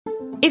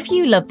If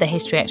you love the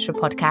History Extra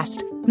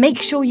podcast,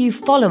 make sure you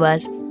follow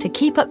us to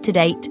keep up to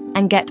date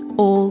and get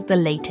all the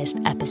latest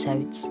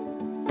episodes.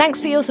 Thanks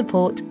for your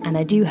support, and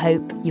I do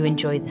hope you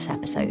enjoy this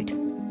episode.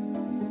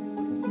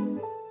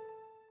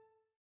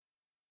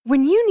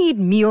 When you need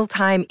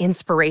mealtime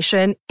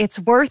inspiration, it's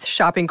worth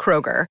shopping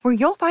Kroger, where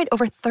you'll find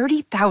over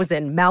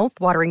 30,000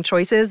 mouth-watering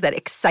choices that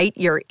excite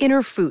your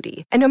inner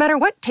foodie. And no matter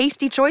what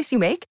tasty choice you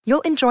make,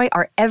 you'll enjoy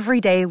our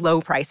everyday low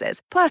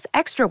prices, plus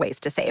extra ways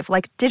to save,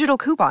 like digital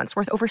coupons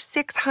worth over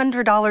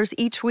 $600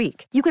 each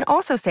week. You can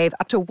also save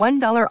up to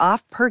 $1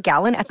 off per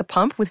gallon at the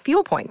pump with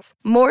fuel points.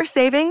 More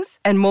savings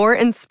and more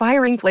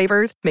inspiring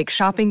flavors make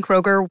shopping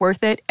Kroger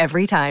worth it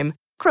every time.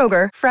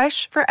 Kroger,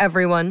 fresh for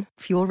everyone.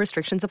 Fuel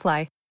restrictions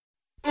apply.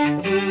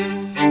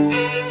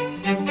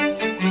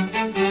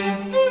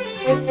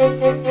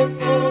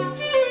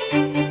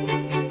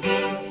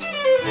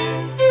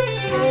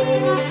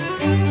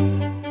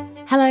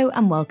 Hello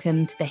and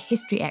welcome to the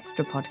History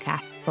Extra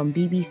podcast from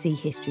BBC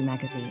History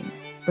Magazine,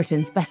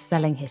 Britain's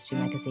best-selling history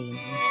magazine.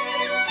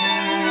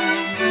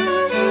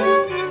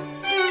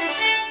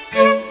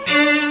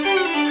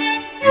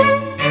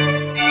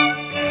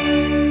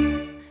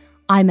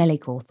 I'm Ellie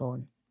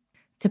Cawthorne.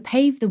 To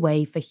pave the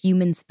way for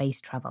human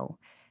space travel,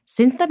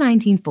 since the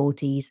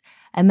 1940s,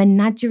 a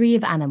menagerie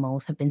of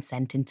animals have been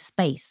sent into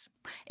space,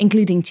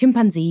 including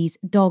chimpanzees,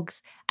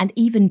 dogs, and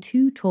even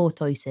 2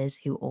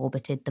 tortoises who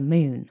orbited the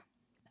moon.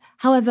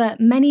 However,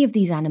 many of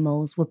these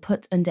animals were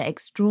put under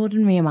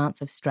extraordinary amounts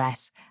of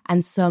stress,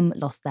 and some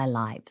lost their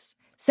lives.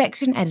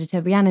 Section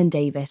editor Rhiannon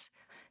Davis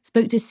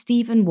spoke to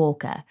Stephen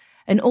Walker,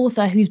 an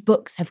author whose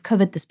books have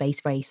covered the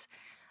space race,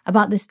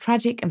 about this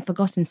tragic and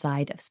forgotten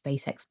side of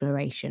space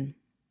exploration.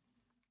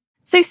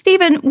 So,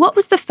 Stephen, what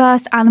was the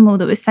first animal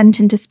that was sent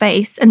into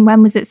space, and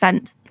when was it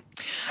sent?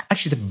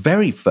 Actually, the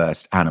very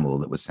first animal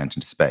that was sent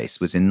into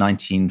space was in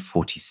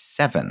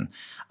 1947.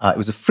 It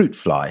was a fruit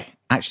fly,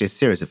 actually a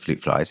series of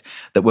fruit flies,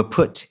 that were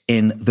put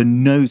in the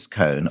nose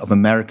cone of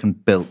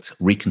American-built,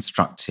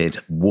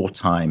 reconstructed,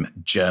 wartime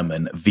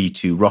German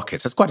V-2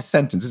 rockets. That's quite a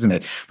sentence, isn't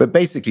it? But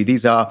basically,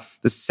 these are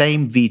the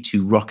same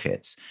V-2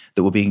 rockets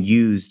that were being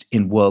used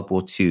in World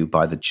War II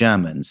by the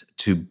Germans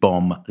to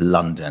bomb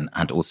London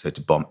and also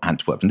to bomb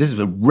Antwerp. And this is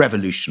a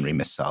revolutionary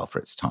missile for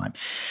its time.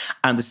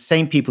 And the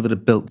same people that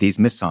had built these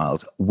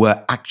missiles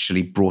were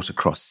actually brought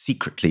across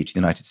secretly to the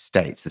United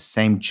States. The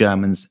same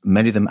Germans,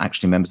 many of them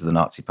actually members of the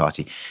Nazi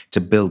Party,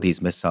 to build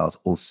these missiles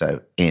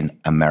also in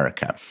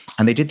America.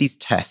 And they did these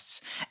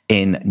tests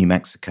in New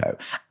Mexico.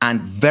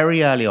 And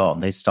very early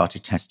on, they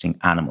started testing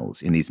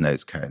animals in these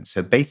nose cones.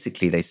 So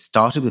basically, they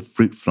started with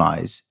fruit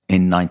flies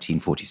in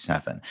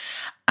 1947.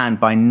 And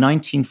by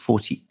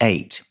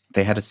 1948,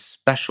 they had a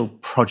special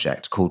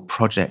project called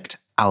Project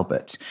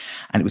Albert.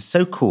 And it was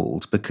so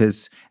called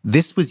because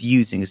this was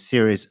using a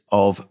series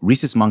of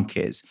rhesus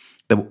monkeys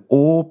that were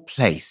all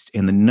placed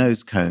in the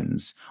nose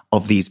cones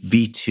of these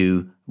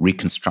V-2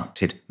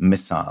 reconstructed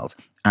missiles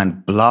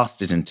and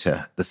blasted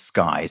into the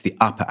skies, the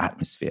upper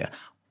atmosphere.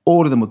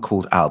 All of them were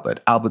called Albert.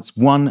 Alberts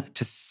 1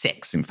 to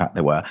 6, in fact,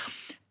 there were.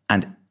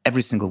 And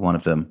every single one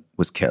of them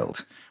was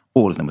killed.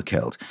 All of them were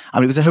killed. I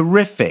mean, it was a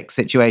horrific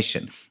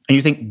situation. And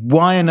you think,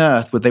 why on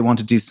earth would they want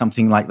to do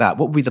something like that?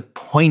 What would be the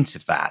point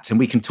of that? And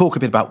we can talk a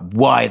bit about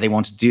why they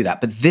want to do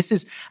that. But this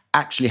is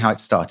actually how it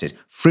started.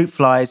 Fruit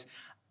flies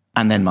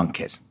and then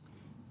monkeys.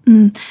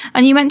 And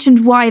you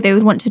mentioned why they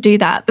would want to do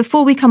that.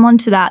 Before we come on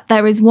to that,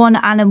 there is one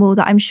animal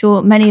that I'm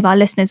sure many of our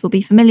listeners will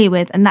be familiar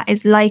with, and that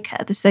is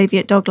Laika, the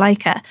Soviet dog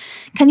Laika.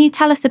 Can you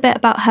tell us a bit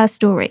about her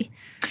story?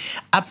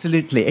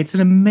 Absolutely. It's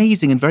an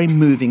amazing and very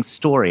moving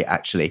story,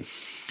 actually.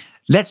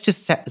 Let's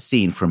just set the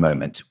scene for a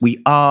moment.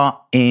 We are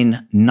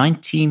in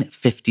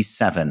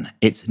 1957.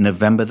 It's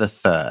November the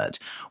 3rd.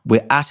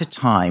 We're at a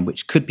time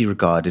which could be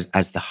regarded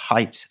as the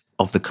height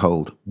of the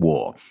Cold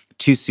War.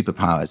 2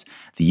 superpowers,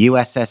 the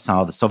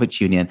USSR, the Soviet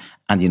Union,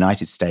 and the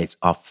United States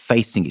are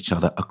facing each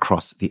other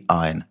across the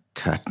Iron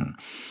Curtain.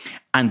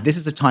 And this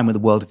is a time when the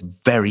world is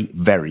very,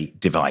 very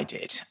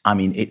divided. I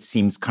mean, it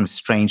seems kind of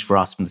strange for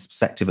us from the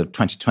perspective of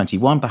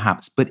 2021,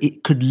 perhaps, but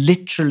it could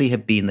literally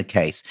have been the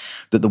case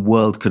that the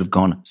world could have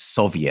gone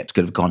Soviet,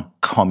 could have gone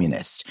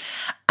communist.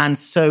 And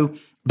so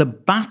the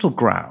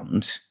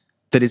battleground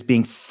that is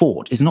being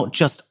fought is not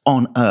just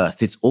on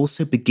Earth, it's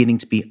also beginning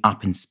to be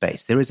up in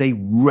space. There is a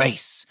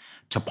race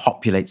to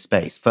populate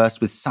space, first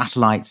with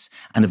satellites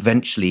and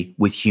eventually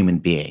with human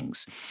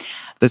beings.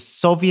 The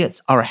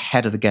Soviets are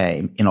ahead of the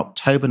game. In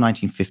October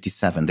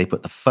 1957, they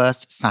put the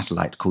first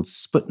satellite called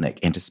Sputnik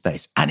into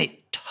space, and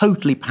it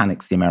totally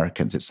panics the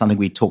Americans. It's something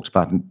we talked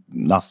about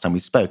last time we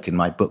spoke in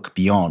my book,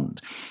 Beyond,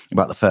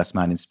 about the first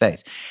man in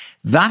space.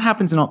 That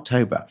happens in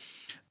October.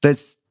 The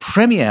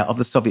premier of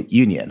the Soviet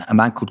Union, a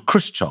man called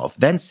Khrushchev,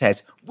 then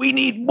says, we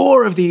need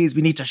more of these.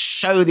 We need to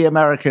show the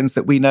Americans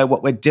that we know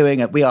what we're doing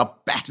and we are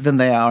better than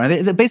they are.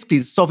 And basically,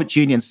 the Soviet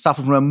Union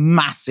suffered from a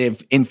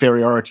massive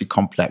inferiority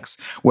complex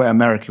where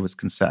America was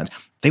concerned.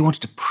 They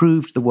wanted to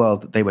prove to the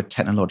world that they were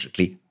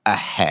technologically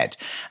ahead.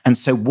 And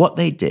so what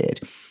they did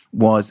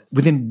was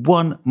within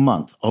 1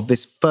 month of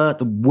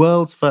the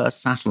world's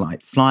first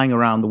satellite flying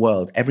around the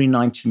world every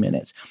 90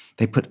 minutes,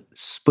 they put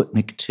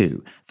Sputnik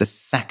 2, the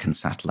second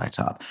satellite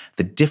up.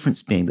 The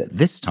difference being that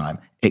this time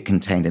it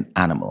contained an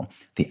animal.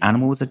 The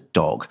animal was a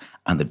dog,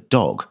 and the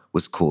dog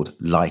was called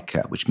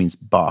Laika, which means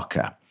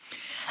barker.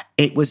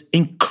 It was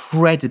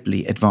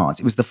incredibly advanced.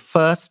 It was the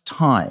first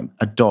time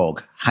a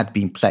dog had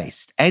been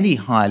placed, any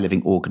higher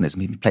living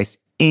organism had been placed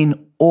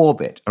in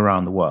orbit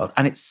around the world,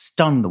 and it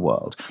stunned the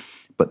world.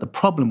 But the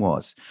problem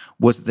was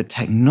that the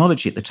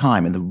technology at the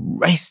time in the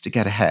race to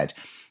get ahead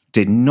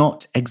did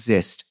not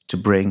exist to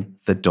bring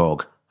the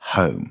dog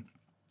home.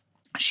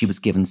 She was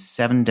given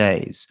 7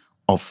 days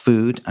of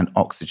food and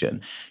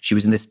oxygen. She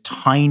was in this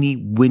tiny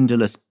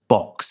windowless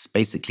box,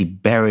 basically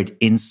buried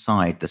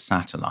inside the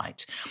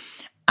satellite.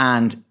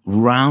 And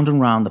round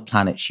the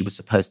planet, she was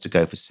supposed to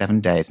go for 7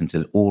 days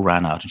until it all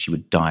ran out and she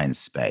would die in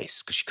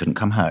space because she couldn't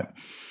come home.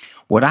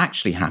 What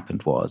actually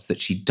happened was that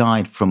she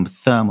died from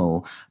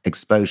thermal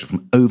exposure,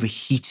 from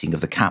overheating of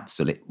the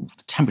capsule. The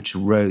temperature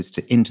rose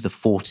into the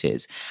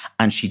 40s,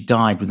 and she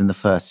died within the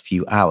first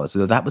few hours.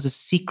 Although that was a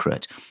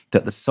secret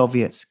that the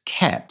Soviets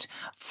kept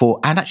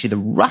and actually the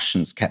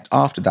Russians kept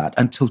after that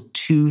until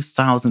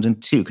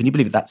 2002. Can you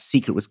believe that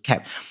secret was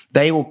kept?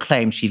 They all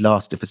claimed she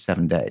lasted for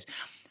 7 days.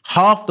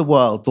 Half the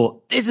world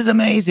thought, this is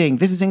amazing,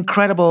 this is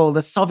incredible.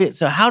 The Soviets,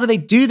 how do they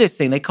do this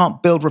thing? They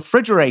can't build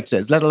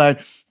refrigerators, let alone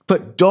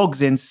put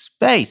dogs in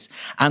space.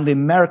 And the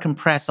American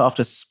press,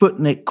 after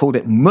Sputnik, called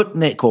it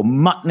Mutnik or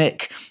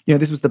Mutnik.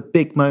 This was the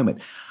big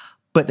moment.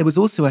 But there was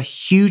also a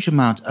huge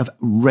amount of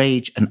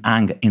rage and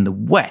anger in the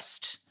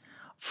West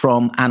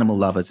from animal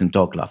lovers and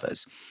dog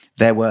lovers.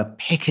 There were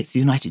pickets at the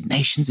United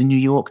Nations in New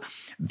York.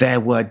 There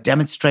were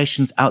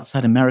demonstrations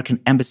outside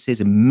American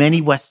embassies in many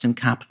Western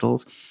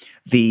capitals.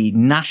 The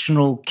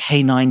National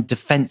Canine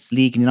Defense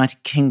League in the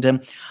United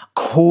Kingdom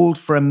called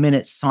for a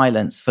minute's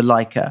silence for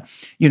Laika.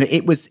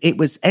 It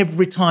was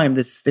every time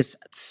this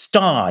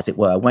star, as it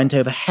were, went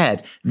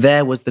overhead,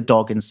 there was the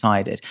dog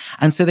inside it.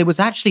 And so there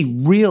was actually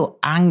real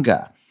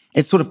anger.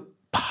 It sort of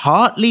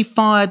partly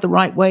fired the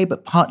right way,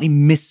 but partly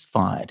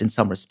misfired in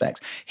some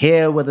respects.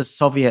 Here were the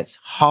Soviets,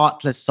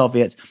 heartless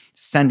Soviets,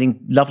 sending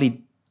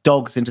lovely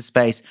dogs into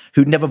space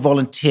who'd never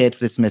volunteered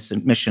for this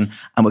mission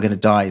and were going to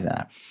die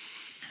there.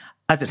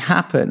 As it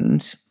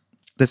happened,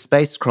 the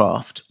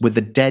spacecraft with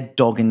the dead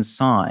dog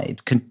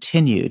inside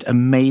continued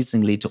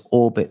amazingly to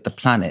orbit the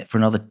planet for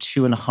another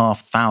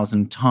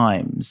 2,500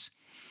 times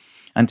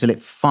until it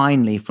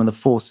finally, from the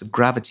force of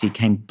gravity,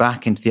 came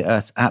back into the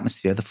Earth's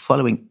atmosphere the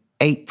following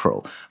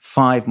April,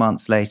 5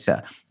 months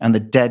later, and the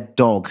dead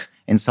dog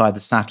inside the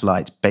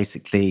satellite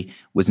basically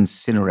was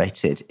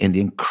incinerated in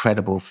the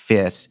incredible,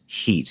 fierce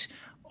heat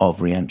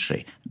of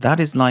re-entry.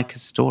 That is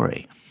Laika's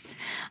story.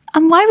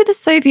 And why were the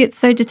Soviets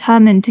so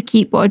determined to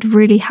keep what had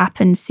really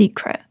happened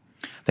secret?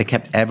 They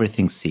kept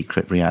everything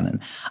secret, Rhiannon.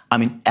 I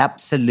mean,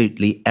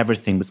 absolutely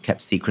everything was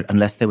kept secret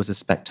unless there was a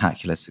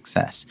spectacular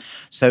success.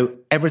 So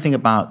everything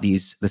about the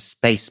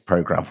space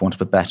program, for want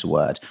of a better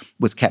word,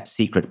 was kept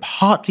secret,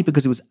 partly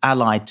because it was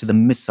allied to the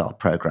missile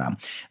program.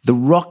 The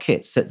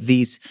rockets that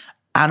these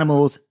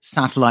animals,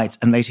 satellites,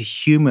 and later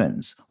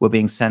humans were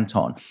being sent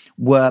on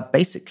were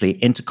basically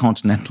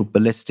intercontinental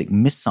ballistic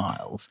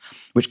missiles,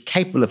 which were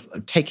capable of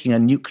taking a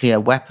nuclear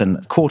weapon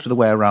a quarter of the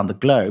way around the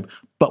globe,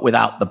 but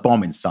without the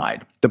bomb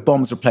inside. The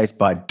bomb's replaced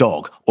by a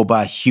dog or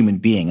by a human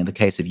being, in the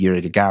case of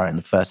Yuri Gagarin,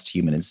 the first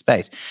human in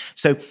space.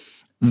 So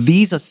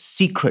these are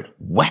secret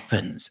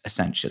weapons,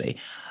 essentially.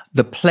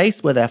 The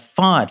place where they're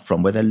fired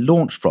from, where they're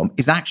launched from,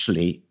 is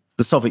actually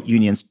the Soviet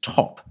Union's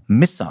top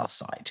missile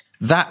site.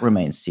 That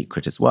remains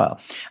secret as well.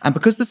 And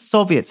because the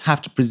Soviets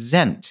have to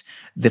present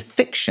the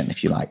fiction,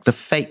 if you like, the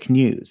fake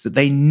news, that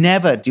they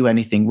never do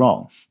anything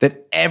wrong,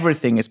 that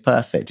everything is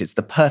perfect, it's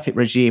the perfect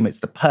regime, it's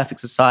the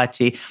perfect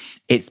society,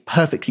 it's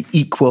perfectly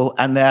equal,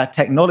 and their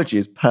technology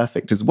is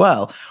perfect as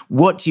well,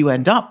 what you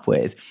end up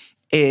with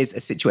is a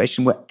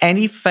situation where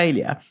any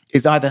failure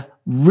is either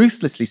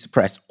ruthlessly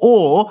suppressed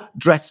or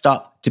dressed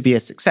up to be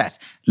a success.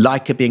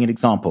 Laika being an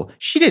example.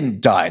 She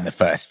didn't die in the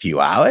first few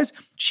hours.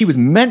 She was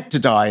meant to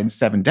die in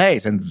 7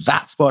 days, and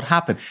that's what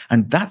happened.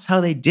 And that's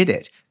how they did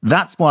it.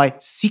 That's why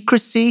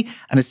secrecy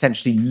and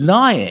essentially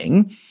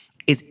lying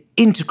is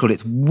integral.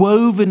 It's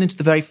woven into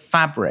the very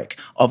fabric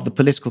of the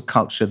political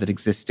culture that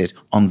existed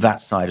on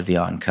that side of the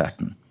Iron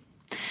Curtain.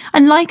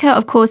 And Laika,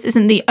 of course,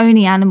 isn't the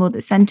only animal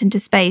that's sent into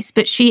space,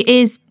 but she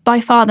is by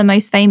far the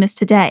most famous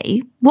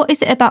today. What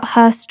is it about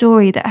her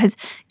story that has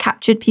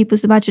captured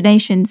people's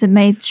imaginations and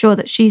made sure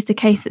that she's the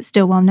case that's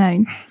still well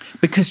known?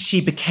 Because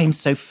she became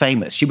so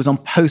famous. She was on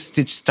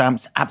postage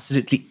stamps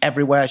absolutely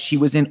everywhere. She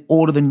was in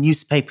all of the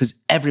newspapers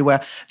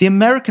everywhere. The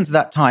Americans at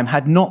that time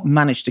had not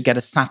managed to get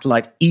a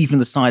satellite even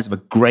the size of a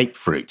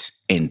grapefruit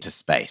into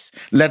space,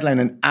 let alone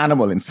an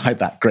animal inside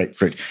that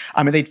grapefruit.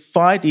 I mean, they'd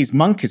fired these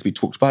monkeys we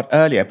talked about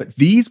earlier, but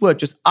these were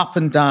just up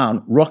and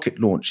down rocket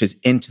launches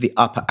into the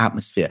upper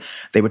atmosphere.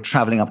 They were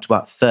traveling up to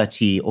about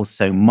 30 or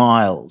so so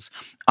miles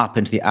up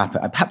into the upper,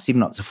 perhaps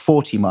even up to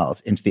 40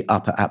 miles into the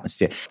upper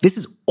atmosphere. This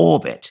is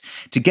orbit.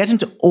 To get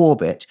into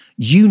orbit,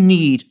 you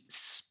need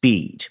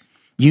speed.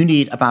 You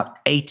need about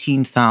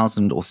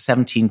 18,000 or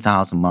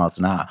 17,000 miles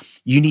an hour.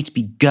 You need to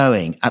be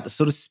going at the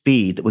sort of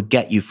speed that would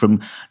get you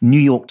from New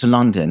York to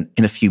London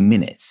in a few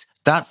minutes.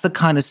 That's the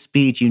kind of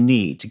speed you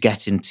need to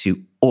get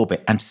into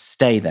orbit and to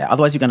stay there.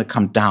 Otherwise, you're going to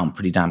come down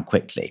pretty damn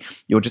quickly.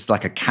 You're just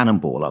like a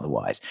cannonball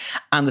otherwise.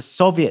 And the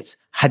Soviets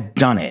had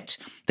done it.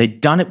 They'd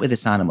done it with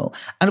this animal.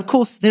 And of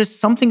course, there's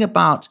something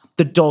about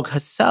the dog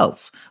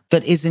herself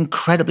that is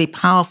incredibly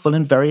powerful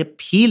and very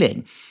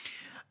appealing.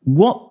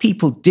 What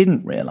people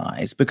didn't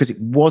realize, because it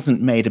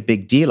wasn't made a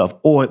big deal of,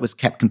 or it was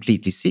kept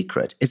completely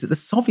secret, is that the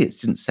Soviets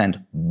didn't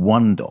send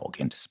one dog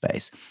into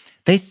space.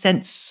 They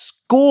sent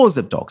scores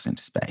of dogs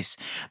into space.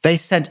 They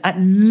sent at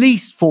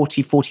least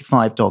 40,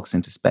 45 dogs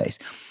into space.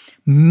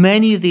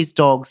 Many of these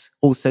dogs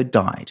also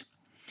died.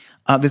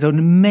 There's an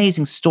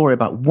amazing story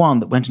about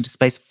one that went into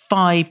space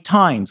 5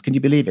 times. Can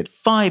you believe it?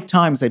 5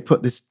 times they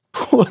put this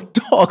poor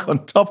dog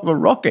on top of a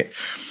rocket.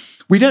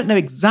 We don't know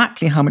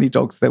exactly how many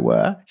dogs there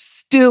were,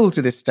 still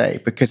to this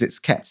day, because it's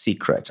kept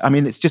secret. I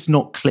mean, it's just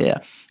not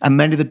clear. And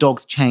many of the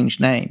dogs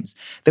changed names.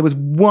 There was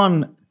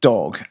one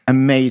dog,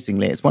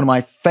 amazingly, it's one of my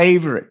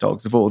favorite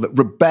dogs of all, that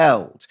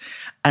rebelled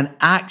and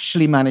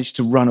actually managed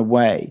to run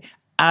away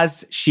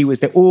as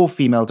they're all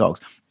female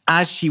dogs,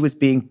 as she was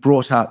being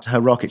brought out to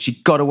her rocket.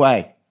 She got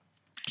away.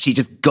 She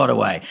just got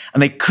away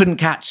and they couldn't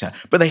catch her,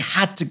 but they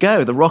had to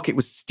go. The rocket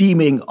was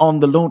steaming on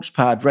the launch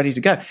pad, ready to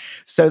go.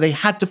 So they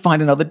had to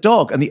find another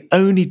dog. And the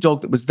only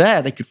dog that was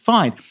there they could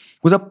find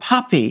was a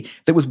puppy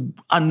that was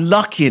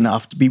unlucky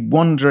enough to be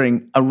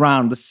wandering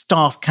around the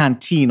staff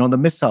canteen on the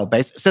missile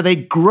base. So they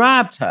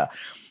grabbed her.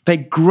 They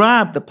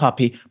grabbed the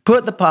puppy,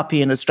 put the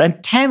puppy in a string,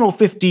 10 or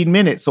 15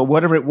 minutes or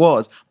whatever it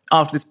was,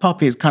 after this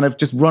puppy is kind of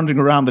just wandering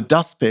around the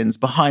dustbins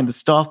behind the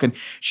staff, and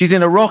she's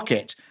in a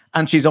rocket.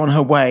 And she's on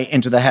her way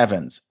into the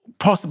heavens,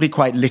 possibly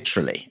quite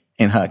literally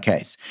in her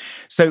case.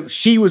 So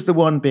she was the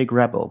one big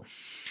rebel.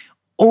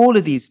 All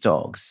of these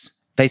dogs,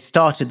 they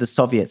started, the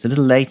Soviets, a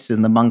little later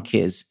than the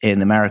monkeys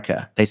in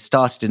America. They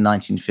started in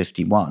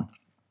 1951.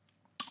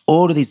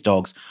 All of these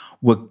dogs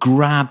were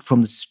grabbed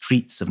from the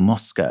streets of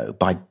Moscow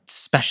by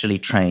specially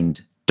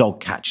trained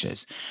dog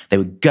catchers. They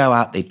would go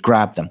out, they'd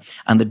grab them.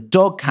 And the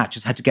dog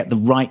catchers had to get the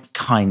right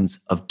kinds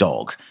of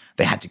dog.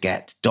 They had to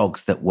get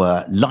dogs that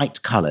were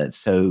light-colored,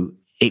 so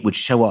it would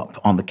show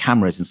up on the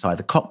cameras inside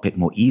the cockpit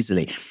more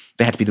easily.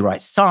 They had to be the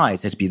right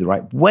size, they had to be the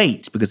right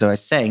weight, because as I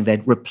was saying,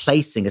 they're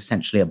replacing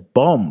essentially a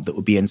bomb that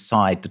would be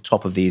inside the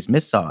top of these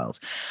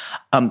missiles.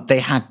 They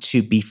had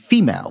to be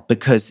female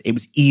because it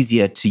was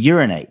easier to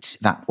urinate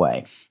that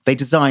way. They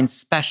designed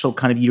special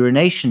kind of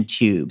urination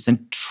tubes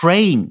and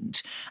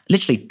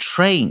literally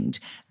trained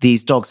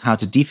these dogs how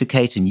to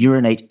defecate and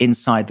urinate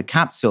inside the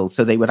capsule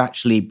so they would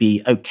actually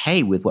be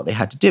okay with what they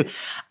had to do.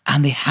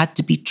 And they had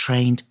to be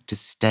trained to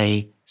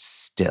stay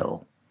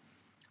still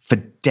for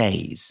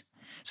days.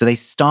 So they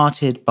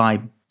started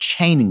by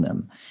chaining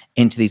them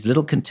into these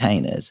little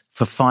containers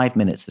for 5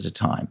 minutes at a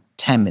time,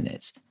 10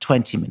 minutes,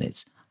 20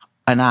 minutes,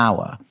 an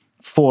hour,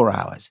 4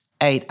 hours,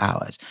 8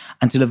 hours,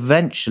 until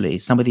eventually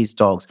some of these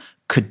dogs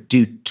could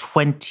do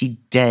 20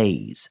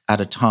 days at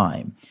a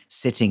time,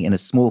 sitting in a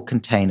small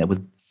container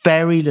with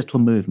very little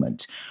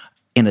movement,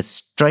 in a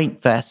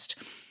straight vest,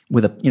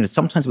 with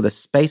sometimes with a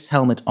space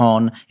helmet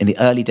on in the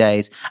early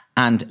days,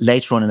 and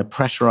later on in a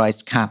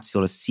pressurized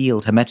capsule,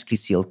 a hermetically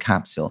sealed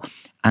capsule,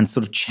 and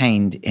sort of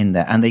chained in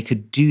there. And they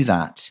could do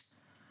that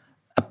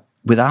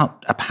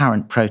without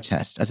apparent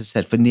protest, as I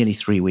said, for nearly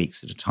 3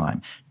 weeks at a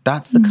time.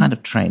 That's the kind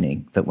of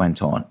training that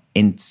went on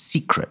in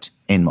secret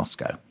in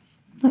Moscow.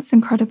 That's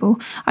incredible.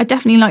 I'd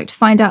definitely like to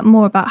find out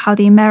more about how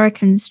the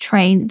Americans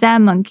train their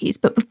monkeys.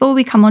 But before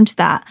we come on to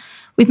that,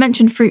 we've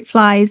mentioned fruit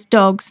flies,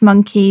 dogs,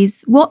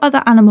 monkeys. What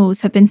other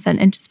animals have been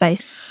sent into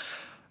space?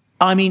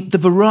 I mean, the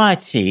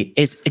variety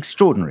is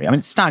extraordinary. I mean,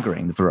 it's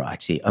staggering, the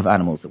variety of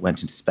animals that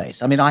went into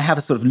space. I mean, I have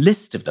a sort of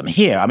list of them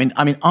here. I mean,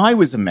 I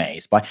was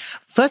amazed by,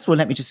 first of all,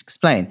 let me just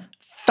explain,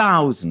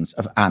 thousands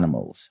of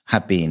animals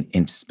have been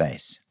into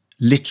space,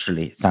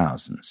 literally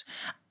thousands,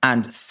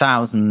 and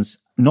thousands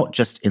not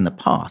just in the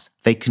past,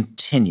 they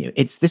continue.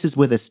 This is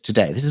with us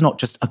today. This is not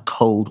just a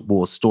Cold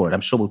War story. And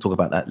I'm sure we'll talk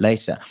about that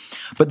later.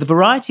 But the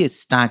variety is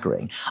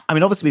staggering. I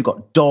mean, obviously, we've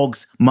got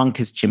dogs,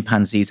 monkeys,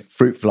 chimpanzees,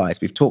 fruit flies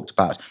we've talked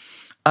about.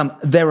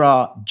 There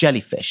are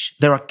jellyfish.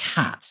 There are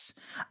cats.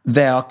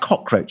 There are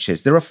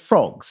cockroaches. There are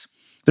frogs.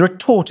 There are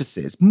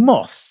tortoises,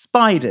 moths,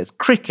 spiders,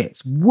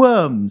 crickets,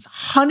 worms,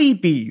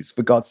 honeybees,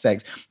 for God's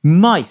sakes,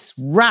 mice,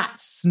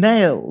 rats,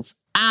 snails,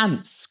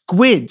 ants,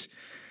 squid.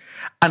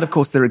 And of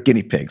course, there are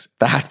guinea pigs.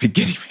 There had to be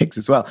guinea pigs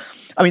as well.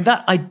 I mean,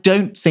 that I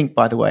don't think,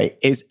 by the way,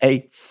 is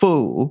a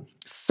full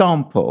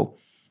sample,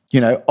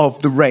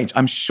 of the range.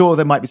 I'm sure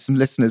there might be some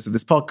listeners of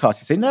this podcast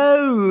who say,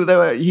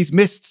 no, he's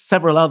missed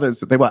several others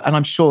that they were. And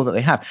I'm sure that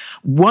they have.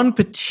 One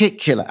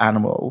particular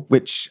animal,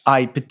 which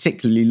I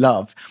particularly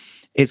love,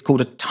 is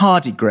called a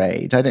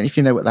tardigrade. I don't know if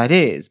you know what that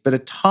is, but a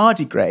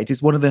tardigrade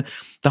is one of the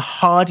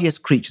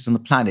hardiest creatures on the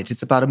planet.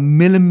 It's about 1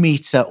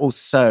 millimeter or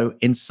so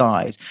in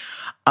size.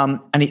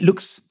 And it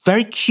looks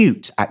very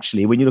cute,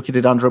 actually, when you look at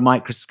it under a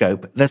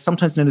microscope. They're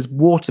sometimes known as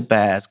water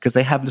bears because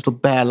they have little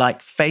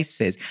bear-like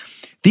faces.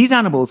 These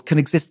animals can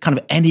exist kind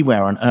of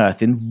anywhere on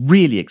Earth in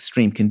really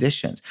extreme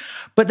conditions.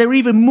 But they're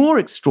even more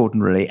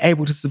extraordinarily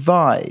able to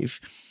survive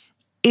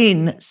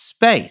in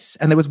space.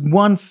 And there was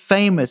one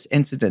famous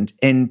incident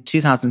in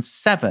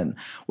 2007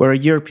 where a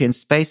European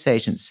Space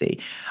Agency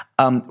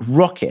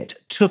rocket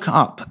took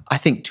up, I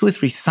think, 2,000 or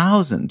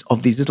 3,000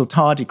 of these little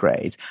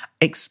tardigrades,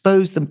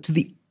 exposed them to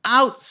the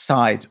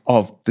outside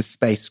of the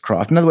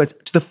spacecraft. In other words,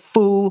 to the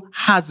full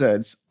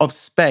hazards of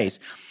space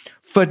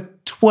for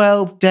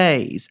 12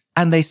 days,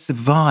 and they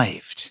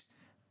survived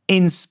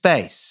in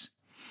space.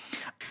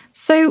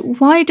 So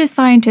why do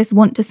scientists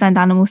want to send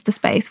animals to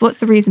space? What's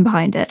the reason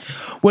behind it?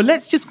 Well,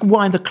 let's just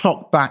wind the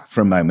clock back for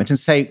a moment and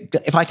say,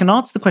 if I can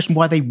answer the question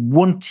why they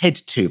wanted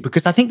to,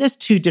 because I think there's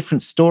two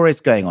different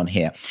stories going on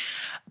here.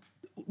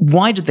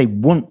 Why did they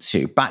want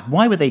to?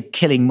 Why were they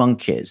killing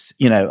monkeys,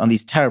 on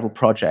these terrible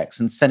projects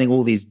and sending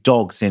all these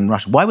dogs in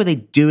Russia? Why were they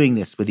doing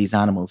this with these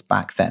animals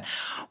back then?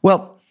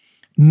 Well,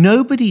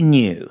 nobody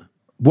knew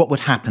what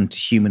would happen to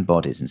human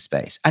bodies in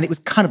space. And it was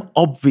kind of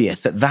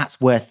obvious that that's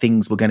where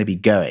things were going to be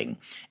going.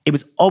 It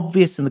was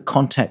obvious in the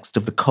context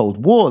of the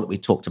Cold War that we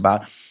talked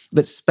about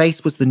that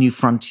space was the new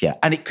frontier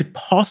and it could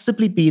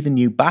possibly be the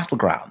new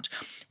battleground.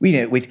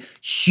 With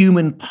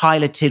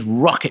human-piloted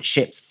rocket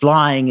ships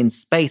flying in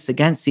space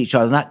against each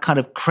other, that kind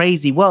of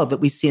crazy world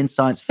that we see in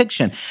science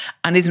fiction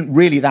and isn't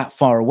really that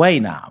far away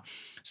now.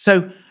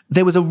 So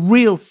there was a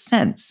real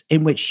sense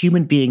in which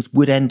human beings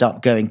would end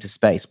up going to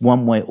space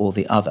one way or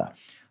the other.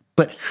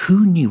 But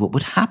who knew what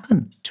would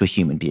happen to a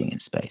human being in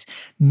space?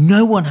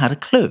 No one had a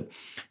clue.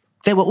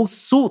 There were all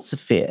sorts of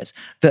fears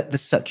that the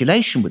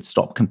circulation would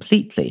stop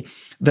completely,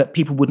 that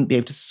people wouldn't be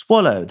able to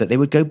swallow, that they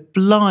would go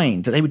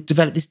blind, that they would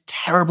develop these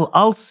terrible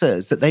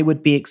ulcers, that they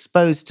would be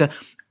exposed to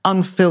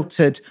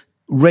unfiltered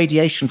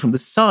radiation from the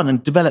sun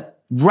and develop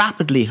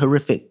rapidly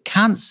horrific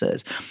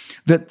cancers,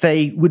 that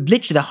they would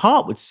literally, their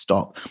heart would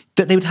stop,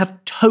 that they would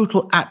have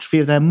total atrophy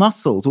of their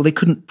muscles, or they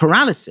couldn't,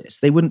 paralysis,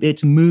 they wouldn't be able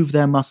to move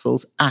their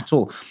muscles at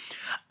all.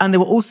 And there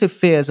were also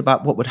fears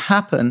about what would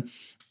happen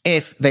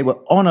if they were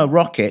on a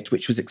rocket,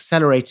 which was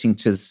accelerating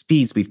to the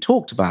speeds we've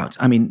talked about.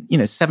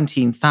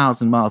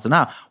 17,000 miles an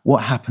hour.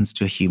 What happens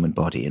to a human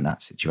body in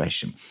that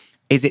situation?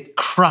 Is it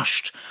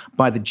crushed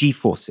by the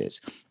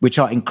G-forces, which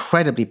are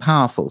incredibly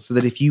powerful, so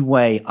that if you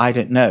weigh, I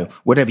don't know,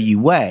 whatever you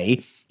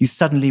weigh, you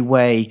suddenly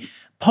weigh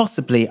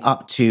possibly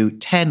up to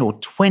 10 or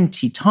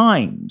 20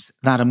 times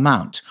that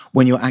amount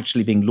when you're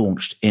actually being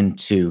launched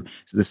into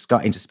the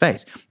sky, into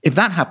space. If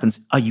that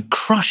happens, are you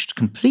crushed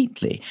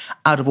completely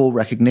out of all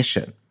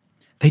recognition?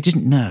 They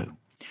didn't know.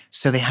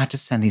 So they had to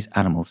send these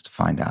animals to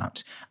find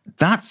out.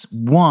 That's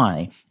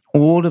why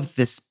all of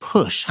this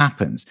push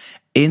happens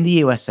in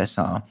the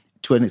USSR,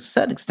 to a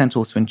certain extent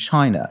also in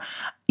China,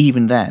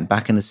 even then,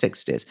 back in the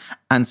 60s,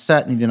 and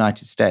certainly the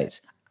United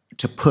States,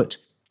 to put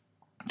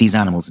these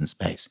animals in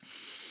space.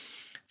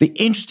 The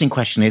interesting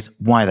question is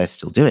why they're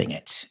still doing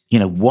it.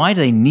 Why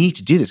do they need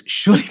to do this?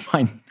 Surely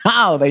by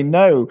now they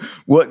know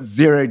what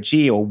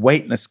zero-G or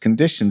weightless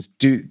conditions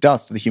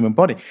does to the human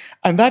body.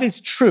 And that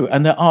is true.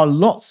 And there are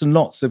lots and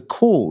lots of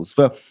calls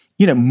for,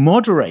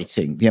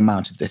 moderating the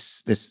amount of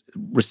this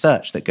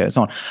research that goes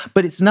on.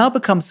 But it's now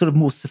become sort of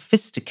more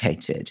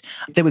sophisticated.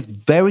 There was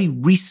very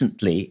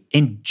recently,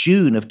 in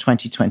June of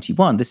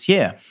 2021, this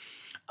year,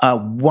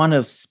 one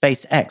of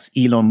SpaceX,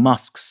 Elon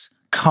Musk's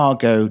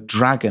cargo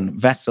Dragon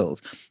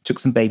vessels took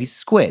some baby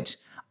squid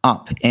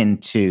up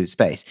into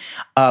space,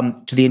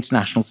 to the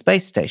International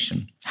Space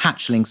Station,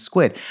 hatchling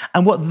squid.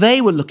 And what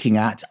they were looking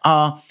at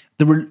are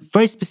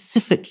very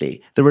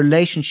specifically the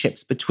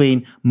relationships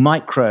between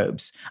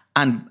microbes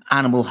and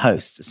animal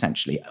hosts,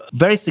 essentially.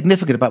 Very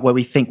significant about where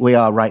we think we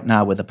are right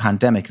now with the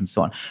pandemic and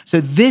so on.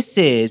 So this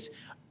is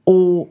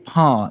all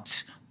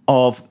part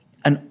of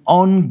an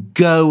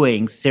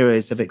ongoing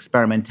series of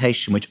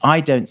experimentation, which I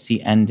don't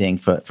see ending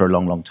for a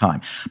long, long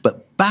time.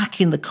 But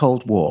back in the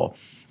Cold War,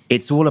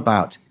 it's all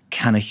about,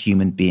 can a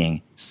human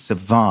being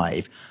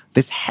survive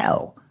this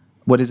hell,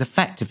 what is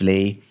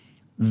effectively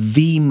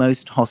the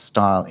most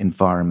hostile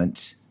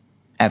environment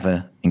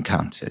ever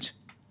encountered?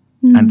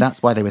 And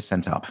that's why they were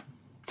sent up.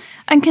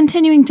 And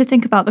continuing to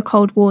think about the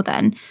Cold War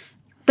then,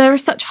 there are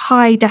such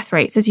high death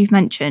rates, as you've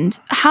mentioned.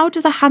 How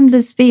do the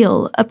handlers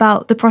feel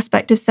about the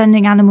prospect of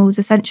sending animals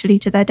essentially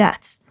to their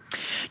deaths?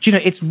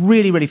 It's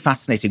really, really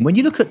fascinating. When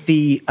you look at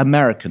the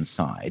American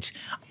side,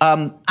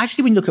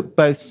 actually, when you look at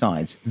both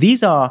sides, they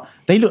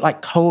look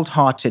like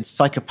cold-hearted,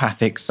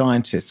 psychopathic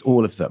scientists,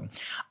 all of them.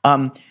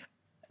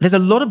 There's a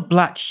lot of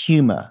black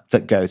humor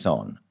that goes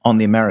on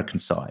the American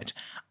side.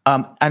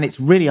 And it's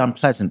really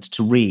unpleasant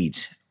to read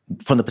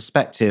from the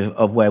perspective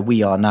of where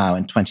we are now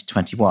in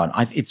 2021.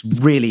 It's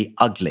really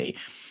ugly.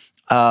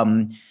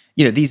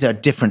 These are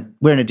different.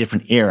 We're in a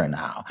different era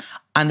now.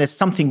 And there's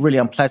something really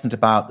unpleasant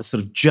about the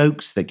sort of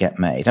jokes that get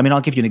made. I mean,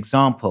 I'll give you an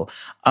example.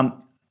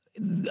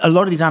 A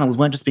lot of these animals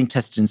weren't just being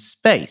tested in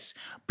space.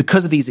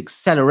 Because of these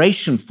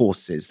acceleration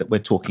forces that we're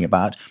talking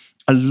about,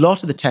 a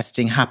lot of the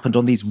testing happened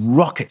on these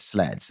rocket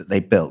sleds that they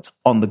built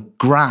on the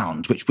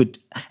ground, which would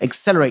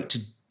accelerate to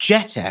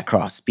jet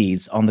aircraft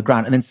speeds on the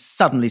ground and then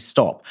suddenly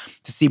stop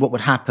to see what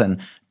would happen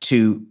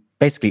to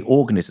basically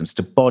organisms,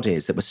 to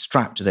bodies that were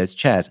strapped to those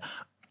chairs,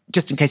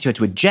 just in case you had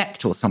to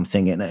eject or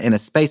something in a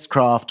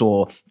spacecraft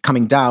or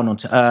coming down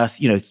onto Earth,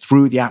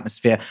 through the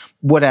atmosphere,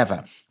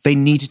 whatever. They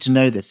needed to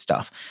know this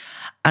stuff.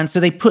 And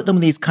so they put them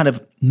on these kind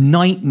of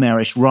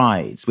nightmarish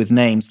rides with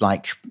names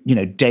like,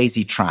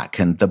 Daisy Track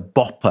and The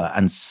Bopper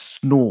and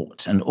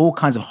Snort and all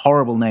kinds of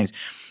horrible names.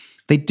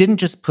 They didn't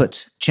just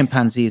put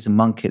chimpanzees and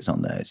monkeys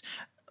on those,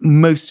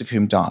 most of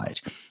whom died.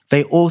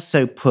 They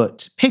also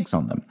put pigs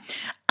on them.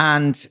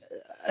 And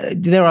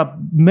there are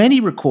many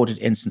recorded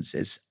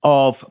instances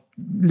of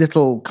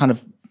little kind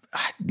of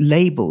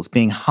labels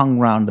being hung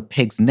around the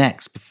pigs'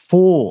 necks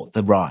before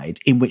the ride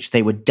in which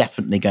they were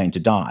definitely going to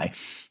die,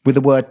 with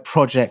the word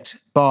Project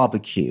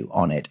Barbecue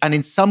on it. And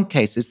in some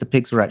cases, the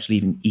pigs were actually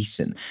even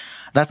eaten.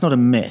 That's not a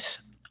myth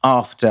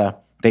after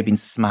they've been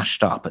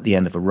smashed up at the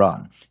end of a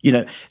run.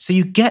 So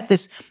you get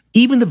this,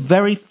 even the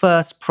very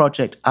first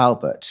Project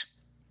Albert,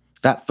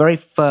 that very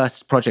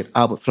first Project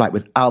Albert flight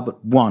with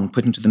Albert 1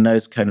 put into the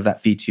nose cone of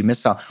that V-2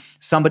 missile,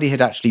 somebody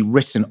had actually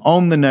written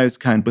on the nose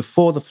cone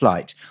before the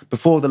flight,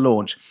 before the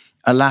launch,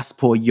 "Alas,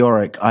 poor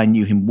Yorick, I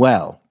knew him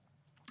well,"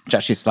 which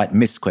actually is a slight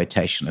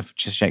misquotation of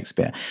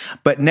Shakespeare.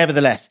 But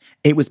nevertheless,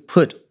 it was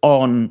put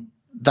on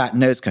that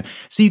nose cone.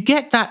 So you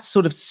get that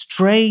sort of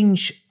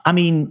strange,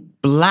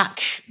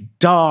 black,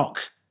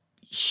 dark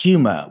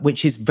humor,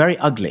 which is very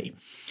ugly.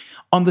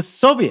 On the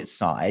Soviet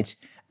side,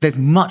 there's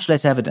much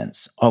less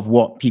evidence of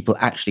what people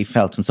actually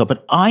felt and saw.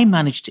 But I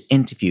managed to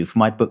interview, for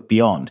my book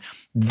Beyond,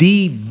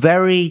 the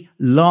very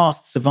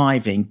last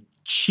surviving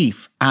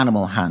chief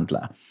animal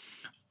handler,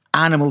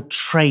 animal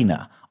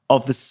trainer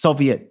of the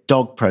Soviet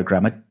dog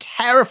program, a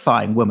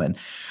terrifying woman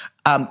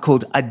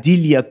called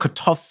Adilia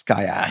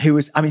Kotovskaya, who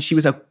was, she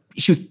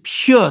was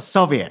pure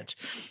Soviet.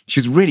 She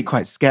was really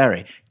quite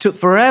scary. Took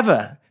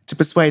forever to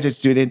persuade her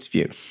to do an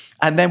interview.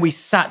 And then we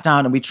sat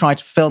down and we tried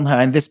to film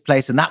her in this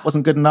place, and that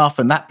wasn't good enough,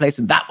 and that place,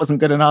 and that wasn't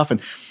good enough. And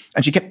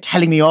she kept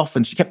telling me off,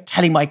 and she kept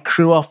telling my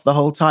crew off the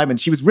whole time. And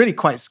she was really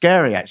quite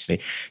scary,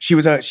 actually. She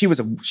was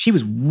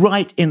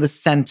right in the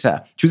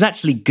center. She was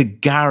actually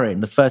Gagarin,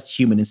 the first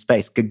human in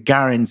space,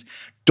 Gagarin's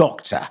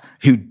doctor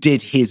who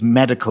did his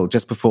medical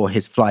just before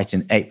his flight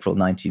in April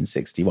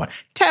 1961.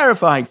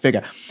 Terrifying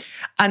figure.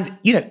 And,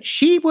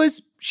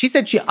 she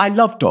said, I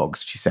love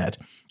dogs, she said,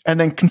 and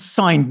then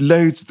consigned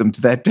loads of them to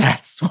their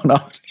deaths one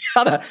after the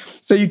other.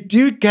 So you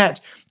do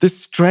get this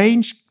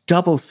strange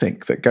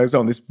doublethink that goes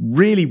on, this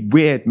really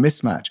weird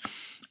mismatch.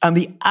 And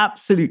the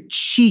absolute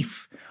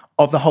chief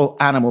of the whole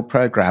animal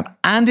program,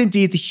 and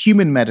indeed the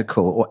human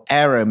medical or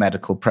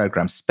aeromedical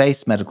program,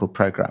 space medical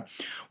program,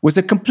 was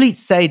a complete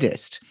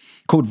sadist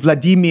called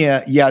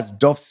Vladimir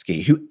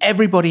Yazdovsky, who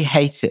everybody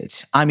hated.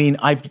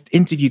 I've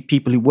interviewed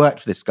people who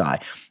worked for this guy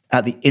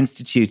at the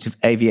Institute of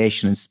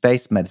Aviation and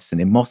Space Medicine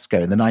in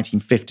Moscow in the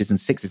 1950s and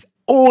 60s.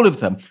 All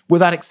of them,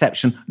 without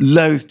exception,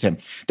 loathed him.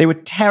 They were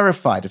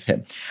terrified of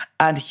him.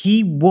 And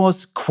he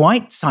was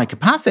quite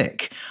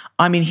psychopathic.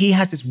 He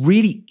has this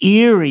really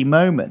eerie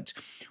moment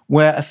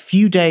where a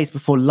few days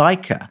before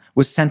Laika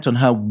was sent on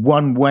her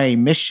one-way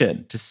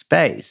mission to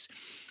space,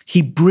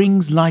 he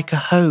brings Laika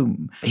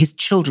home. His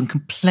children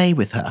can play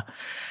with her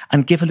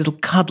and give her little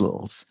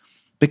cuddles,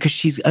 because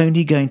she's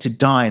only going to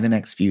die in the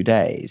next few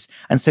days.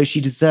 And so she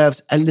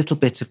deserves a little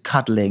bit of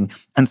cuddling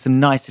and some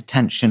nice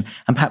attention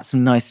and perhaps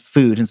some nice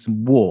food and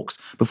some walks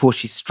before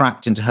she's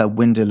strapped into her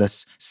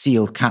windowless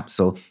sealed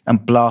capsule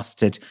and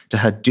blasted to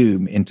her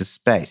doom into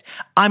space.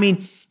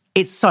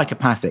 It's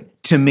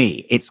psychopathic. To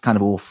me, it's kind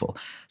of awful.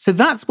 So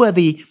that's where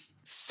the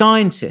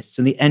scientists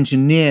and the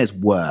engineers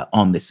were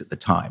on this at the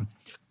time.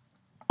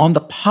 On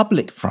the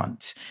public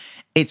front,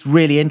 it's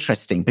really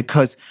interesting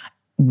because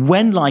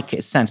when Laika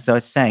is sent, as I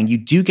was saying, you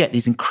do get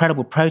these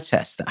incredible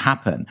protests that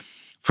happen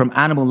from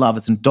animal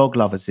lovers and dog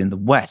lovers in the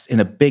West in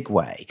a big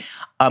way.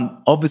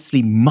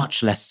 Obviously,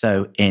 much less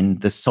so in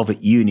the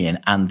Soviet Union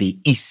and the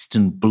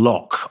Eastern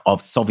Bloc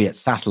of Soviet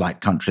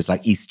satellite countries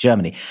like East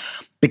Germany,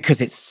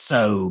 because it's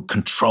so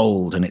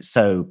controlled and it's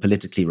so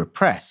politically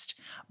repressed.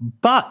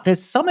 But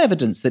there's some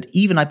evidence that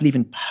even, I believe,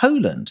 in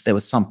Poland, there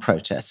was some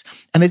protests.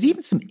 And there's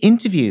even some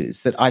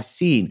interviews that I've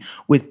seen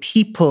with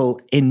people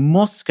in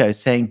Moscow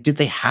saying, did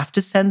they have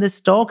to send this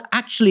dog?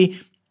 Actually,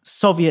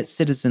 Soviet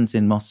citizens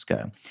in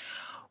Moscow.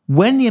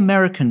 When the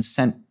Americans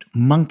sent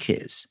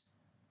monkeys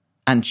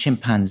and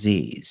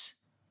chimpanzees,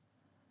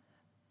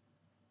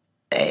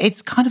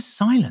 it's kind of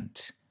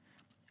silent.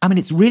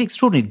 It's really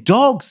extraordinary.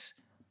 Dogs,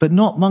 but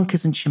not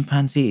monkeys and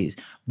chimpanzees.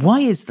 Why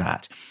is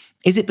that?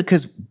 Is it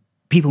because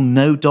people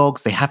know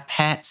dogs, they have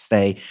pets,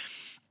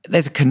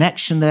 there's a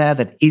connection there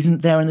that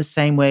isn't there in the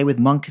same way with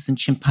monkeys and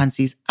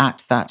chimpanzees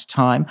at that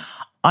time?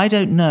 I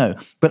don't know,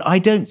 but I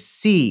don't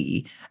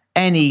see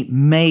any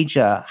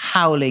major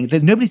howling,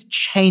 that nobody's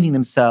chaining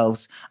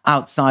themselves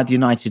outside the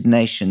United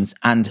Nations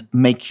and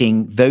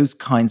making those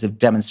kinds of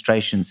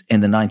demonstrations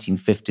in the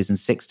 1950s and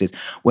 60s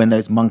when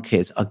those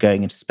monkeys are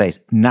going into space,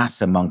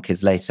 NASA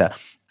monkeys later,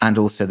 and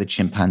also the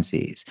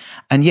chimpanzees.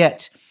 And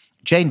yet,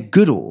 Jane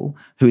Goodall,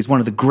 who is one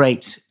of the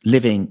great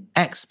living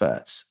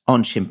experts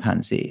on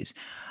chimpanzees,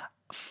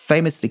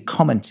 famously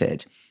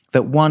commented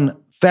that one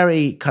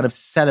very kind of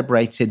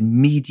celebrated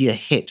media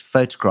hit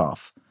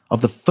photograph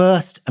of the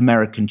first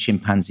American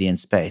chimpanzee in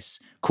space,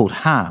 called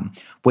Ham,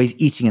 where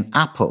he's eating an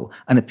apple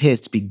and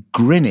appears to be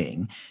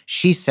grinning,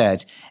 she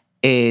said,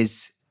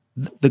 is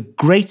the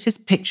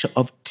greatest picture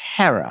of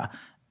terror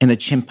in a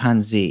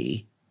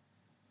chimpanzee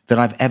that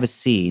I've ever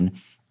seen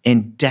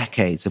in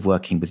decades of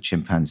working with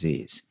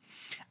chimpanzees.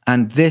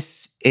 And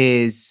this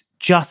is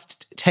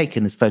just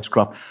taken, this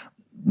photograph,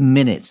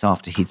 minutes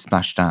after he'd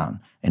splashed down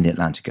in the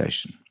Atlantic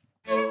Ocean.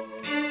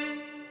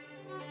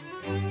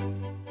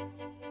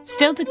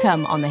 Still to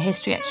come on the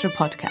History Extra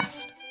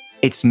podcast.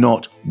 It's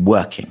not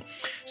working.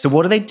 So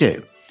what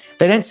do?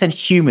 They don't send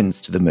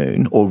humans to the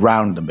moon or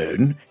round the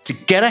moon to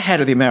get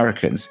ahead of the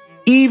Americans,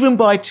 even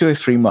by 2 or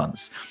 3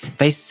 months.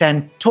 They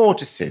send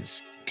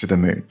tortoises to the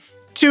moon.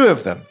 2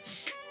 of them.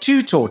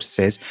 2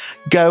 tortoises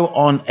go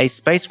on a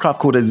spacecraft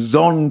called a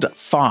Zond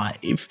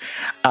 5,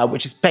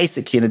 which is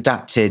basically an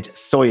adapted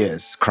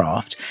Soyuz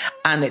craft,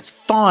 and it's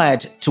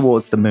fired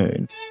towards the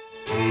moon.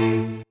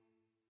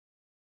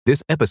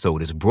 This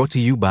episode is brought to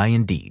you by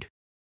Indeed.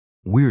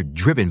 We're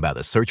driven by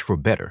the search for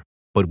better,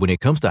 but when it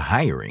comes to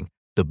hiring,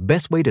 the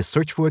best way to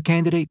search for a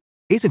candidate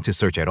isn't to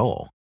search at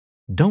all.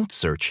 Don't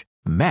search,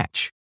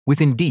 match with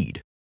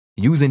Indeed.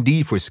 Use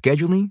Indeed for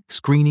scheduling,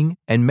 screening,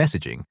 and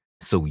messaging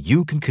so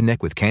you can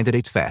connect with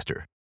candidates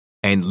faster.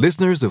 And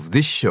listeners of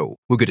this show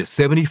will get a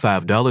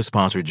 $75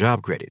 sponsored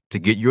job credit to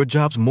get your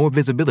jobs more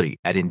visibility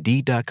at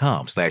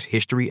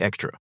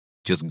Indeed.com/HistoryExtra.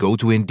 Just go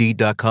to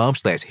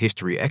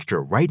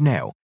Indeed.com/HistoryExtra right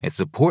now and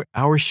support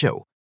our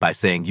show by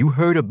saying you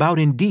heard about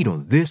Indeed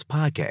on this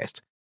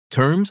podcast.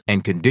 Terms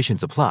and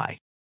conditions apply.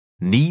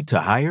 Need to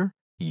hire?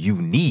 You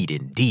need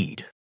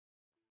Indeed.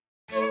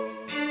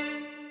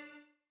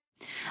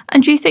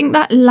 And do you think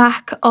that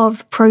lack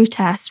of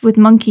protest with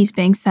monkeys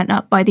being sent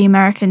up by the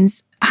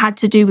Americans had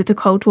to do with the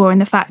Cold War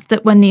and the fact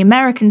that when the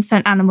Americans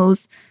sent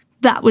animals,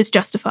 that was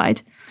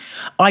justified?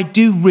 I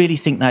do really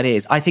think that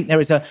is. I think there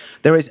is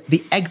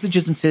the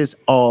exigencies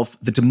of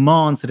the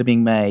demands that are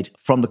being made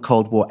from the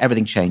Cold War.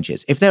 Everything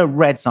changes. If there are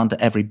reds under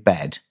every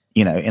bed,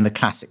 in the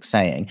classic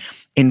saying,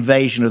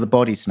 invasion of the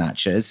body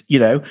snatchers,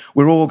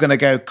 we're all going to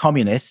go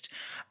communist.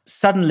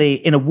 Suddenly,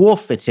 in a war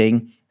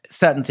fitting,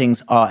 certain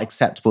things are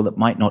acceptable that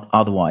might not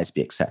otherwise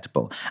be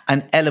acceptable.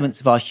 And elements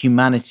of our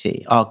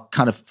humanity, our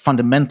kind of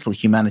fundamental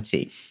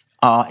humanity,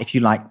 are, if you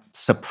like,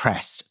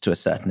 suppressed to a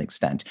certain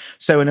extent.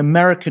 So an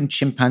American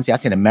chimpanzee, I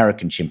say an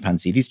American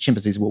chimpanzee, these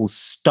chimpanzees were all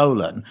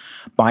stolen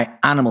by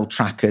animal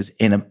trackers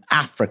in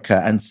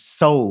Africa and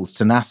sold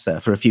to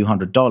NASA for a few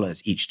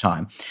 $100s each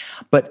time.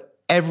 But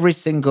every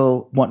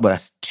single one, well,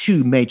 that's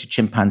 2 major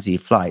chimpanzee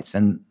flights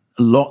and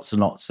lots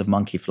of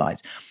monkey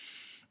flights.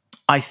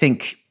 I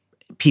think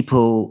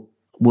people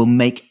will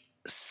make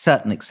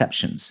certain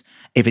exceptions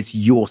if it's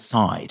your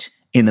side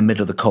in the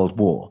middle of the Cold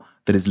War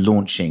that is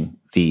launching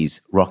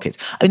these rockets.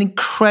 I mean,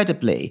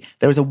 incredibly,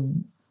 there is a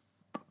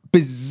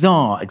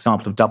bizarre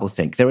example of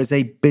doublethink. There is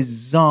a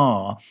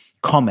bizarre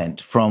comment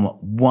from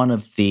one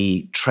of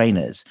the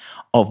trainers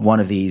of one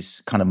of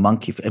these kind of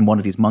monkey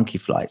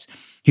flights,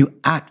 who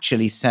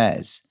actually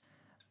says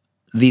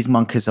these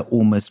monkeys are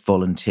almost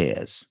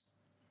volunteers.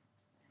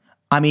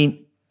 I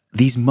mean,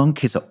 these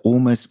monkeys are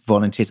almost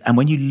volunteers. And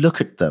when you look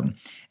at them,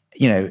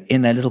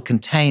 in their little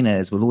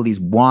containers with all these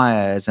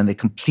wires, and they're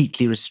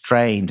completely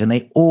restrained, and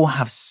they all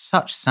have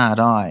such sad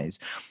eyes.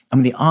 I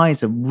mean, the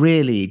eyes are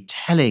really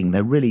telling,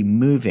 they're really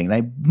moving.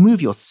 They move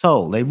your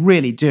soul, they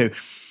really do.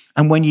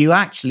 And when you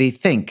actually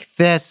think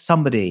there's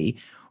somebody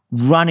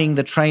running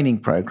the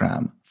training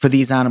program for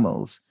these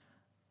animals,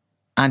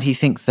 and he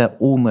thinks they're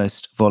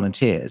almost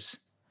volunteers,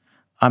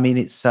 I mean,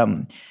 it's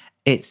an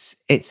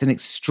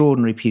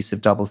extraordinary piece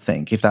of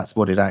doublethink, if that's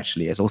what it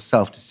actually is, or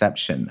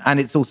self-deception. And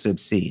it's also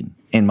obscene,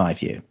 in my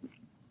view.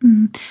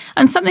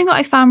 And something that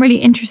I found really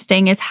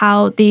interesting is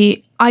how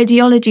the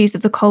ideologies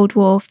of the Cold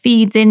War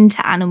feeds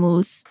into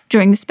animals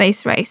during the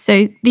space race.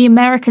 So the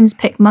Americans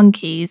pick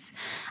monkeys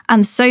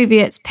and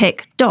Soviets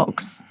pick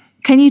dogs.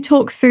 Can you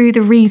talk through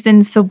the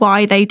reasons for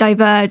why they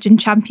diverge and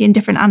champion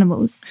different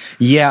animals?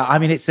 Yeah, I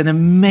mean, it's an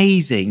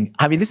amazing...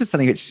 I mean, this is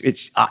something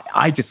which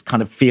I just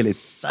kind of feel is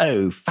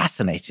so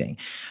fascinating,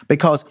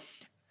 because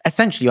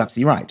essentially, you're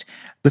absolutely right.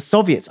 The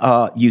Soviets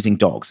are using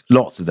dogs,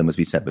 lots of them, as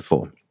we said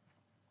before.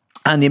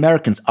 And the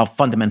Americans are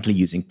fundamentally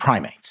using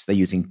primates. They're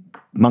using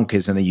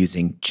monkeys and they're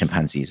using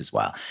chimpanzees as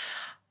well.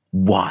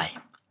 Why?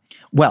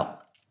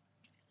 Well,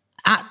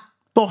 at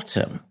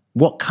bottom...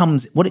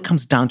 What it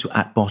comes down to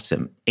at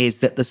bottom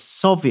is that the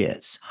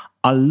Soviets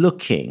are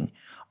looking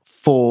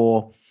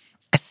for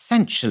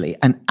essentially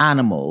an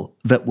animal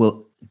that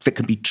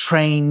can be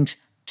trained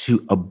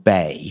to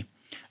obey,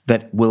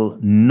 that will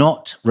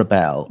not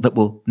rebel, that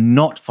will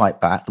not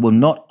fight back, that will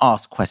not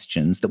ask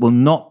questions, that will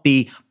not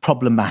be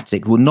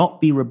problematic, will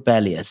not be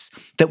rebellious,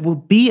 that will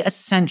be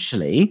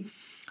essentially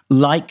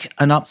like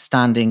an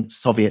upstanding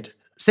Soviet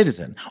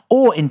citizen,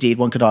 or indeed,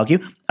 one could argue,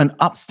 an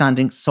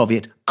upstanding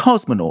Soviet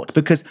cosmonaut,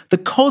 because the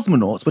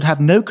cosmonauts would have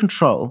no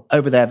control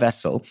over their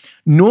vessel,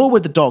 nor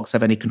would the dogs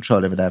have any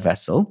control over their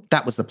vessel.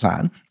 That was the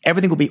plan.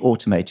 Everything would be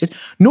automated.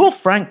 Nor,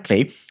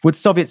 frankly, would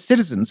Soviet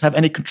citizens have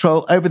any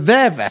control over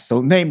their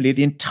vessel, namely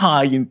the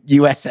entire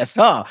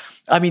USSR.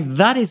 I mean,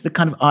 that is the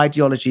kind of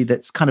ideology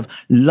that's kind of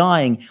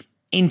lying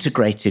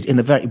integrated in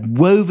the very,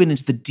 woven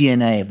into the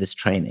DNA of this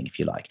training, if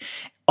you like.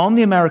 On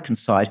the American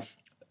side,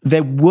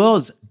 there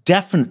was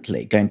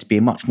definitely going to be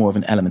much more of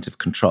an element of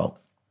control.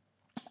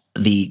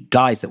 The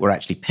guys that were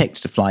actually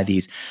picked to fly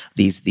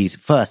these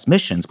first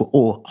missions were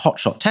all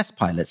hotshot test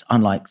pilots,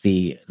 unlike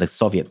the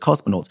Soviet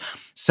cosmonauts.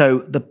 So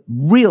the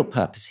real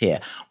purpose here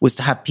was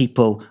to have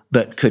people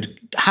that could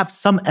have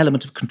some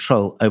element of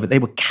control over. They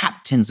were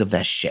captains of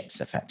their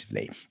ships,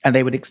 effectively, and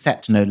they would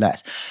accept no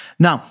less.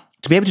 Now,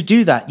 to be able to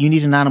do that, you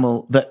need an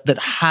animal that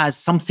has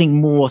something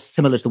more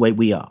similar to the way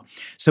we are.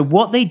 So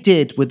what they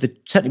did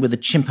certainly with the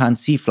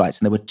chimpanzee flights,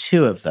 and there were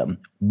two of them,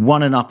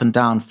 one an up and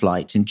down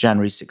flight in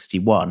January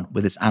 1961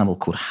 with this animal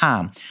called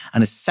Ham,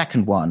 and a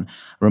second one,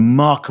 a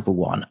remarkable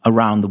one,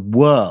 around the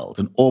world,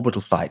 an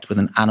orbital flight with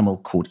an animal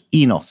called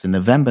Enos in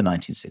November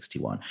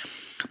 1961.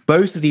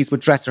 Both of these were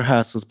dress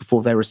rehearsals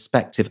before their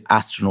respective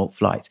astronaut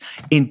flights.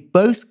 In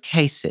both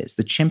cases,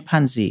 the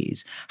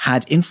chimpanzees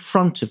had in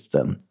front of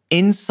them,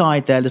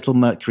 inside their little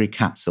mercury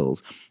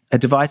capsules, a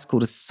device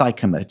called a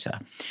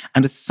psychomotor.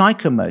 And a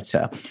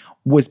psychomotor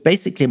was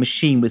basically a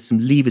machine with some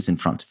levers in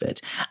front of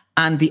it.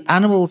 And the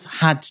animals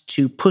had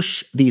to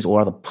push these, or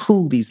rather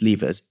pull these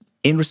levers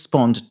in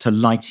response to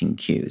lighting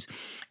cues.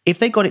 If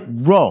they got it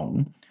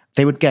wrong,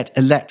 they would get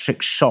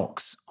electric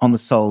shocks on the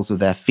soles of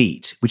their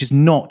feet, which is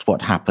not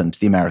what happened to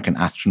the American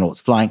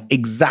astronauts flying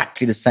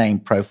exactly the same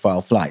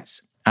profile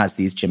flights as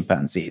these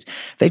chimpanzees.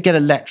 They'd get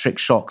electric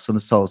shocks on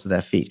the soles of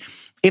their feet.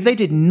 If they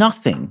did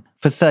nothing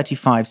for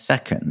 35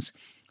 seconds,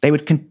 they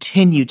would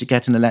continue to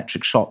get an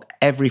electric shock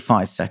every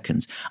 5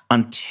 seconds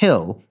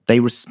until they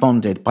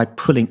responded by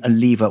pulling a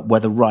lever,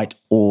 whether right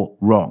or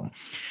wrong.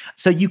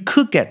 So you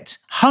could get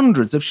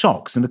hundreds of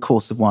shocks in the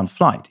course of one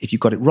flight if you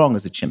got it wrong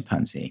as a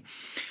chimpanzee.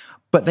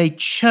 But they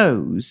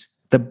chose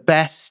the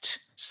best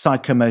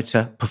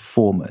psychomotor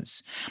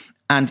performers.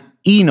 And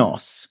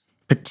Enos,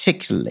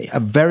 particularly, a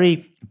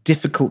very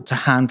difficult to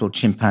handle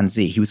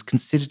chimpanzee. He was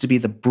considered to be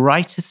the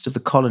brightest of the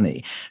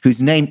colony,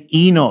 whose name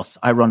Enos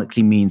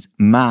ironically means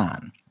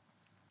man.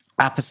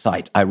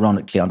 Apposite,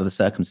 ironically, under the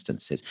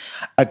circumstances.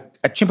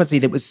 A chimpanzee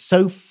that was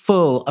so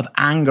full of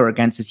anger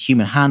against his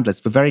human handlers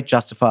for very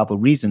justifiable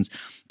reasons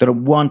that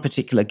in one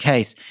particular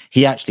case,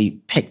 he actually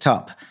picked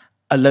up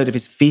a load of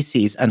his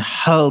feces and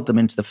hurled them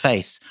into the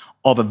face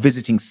of a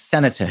visiting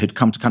senator who'd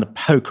come to kind of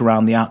poke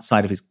around the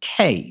outside of his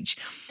cage.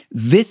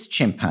 This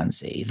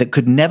chimpanzee that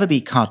could never be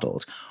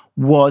cuddled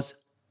was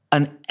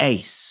an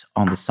ace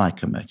on the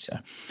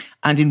psychomotor.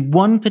 And in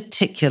one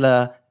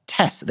particular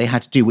test that they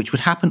had to do, which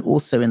would happen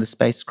also in the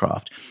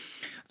spacecraft,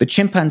 the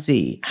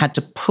chimpanzee had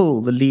to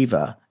pull the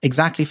lever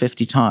exactly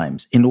 50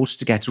 times in order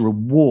to get a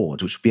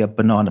reward, which would be a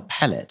banana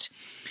pellet.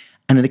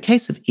 And in the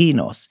case of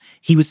Enos,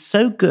 he was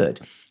so good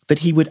that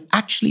he would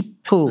actually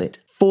pull it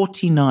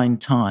 49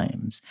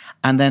 times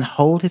and then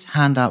hold his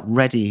hand out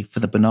ready for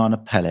the banana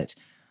pellet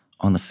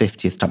on the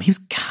 50th time. He was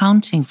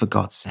counting, for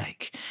God's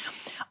sake.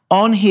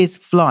 On his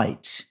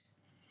flight,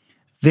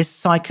 this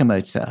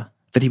psychomotor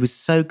that he was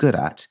so good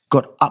at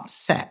got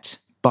upset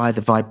by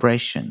the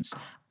vibrations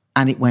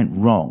and it went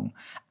wrong.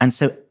 And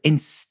so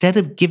instead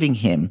of giving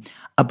him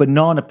a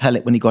banana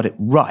pellet when he got it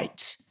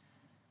right,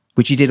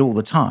 which he did all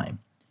the time,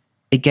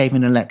 it gave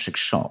him an electric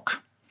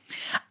shock.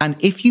 And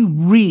if you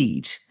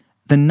read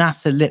the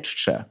NASA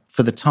literature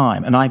for the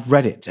time, and I've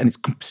read it, and it's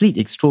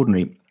completely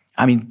extraordinary,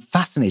 I mean,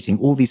 fascinating,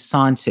 all these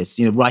scientists,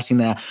 writing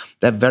their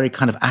very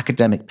kind of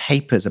academic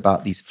papers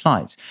about these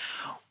flights.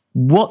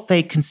 What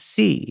they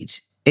concede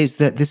is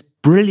that this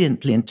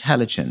brilliantly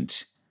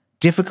intelligent,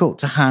 difficult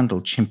to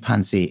handle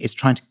chimpanzee is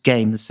trying to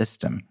game the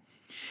system.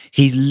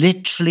 He's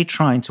literally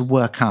trying to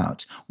work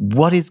out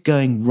what is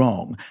going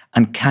wrong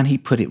and can he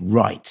put it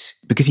right,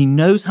 because he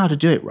knows how to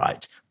do it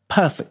right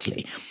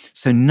perfectly.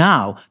 So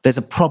now there's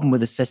a problem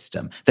with the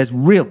system. There's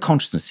real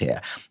consciousness here.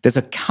 There's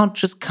a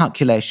conscious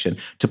calculation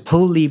to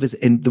pull levers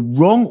in the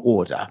wrong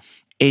order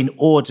in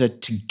order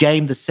to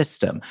game the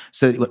system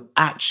so that it would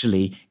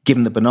actually give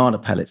him the banana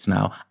pellets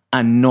now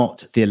and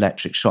not the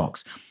electric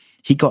shocks.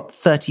 He got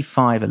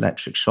 35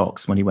 electric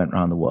shocks when he went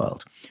around the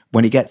world.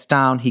 When he gets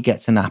down, he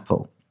gets an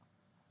apple.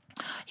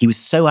 He was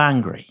so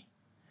angry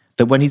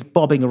that when he's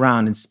bobbing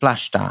around in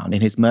splashdown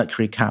in his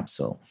mercury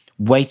capsule,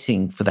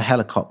 waiting for the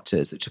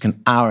helicopters that took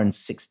an hour and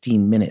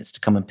 16 minutes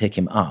to come and pick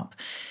him up,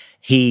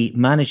 he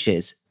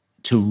manages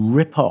to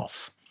rip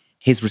off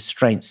his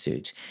restraint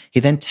suit.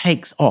 He then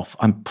takes off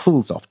and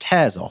pulls off,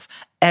 tears off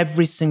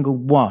every single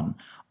one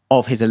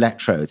of his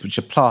electrodes, which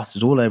are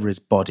plastered all over his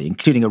body,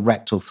 including a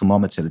rectal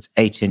thermometer that's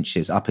 8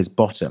 inches up his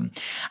bottom.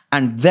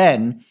 And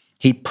then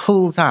he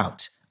pulls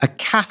out a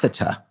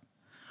catheter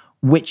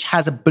which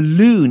has a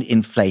balloon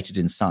inflated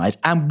inside.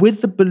 And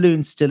with the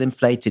balloon still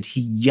inflated, he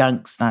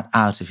yanks that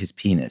out of his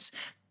penis.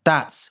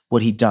 That's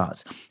what he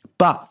does.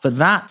 But for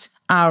that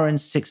hour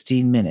and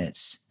 16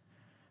 minutes,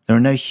 there are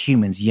no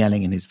humans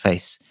yelling in his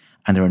face,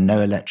 and there are no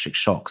electric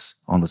shocks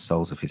on the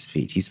soles of his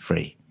feet. He's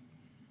free.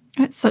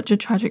 It's such a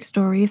tragic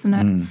story, isn't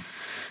it?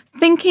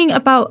 Thinking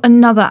about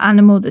another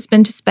animal that's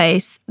been to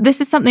space,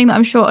 this is something that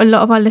I'm sure a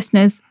lot of our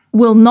listeners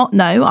will not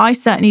know. I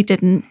certainly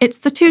didn't. It's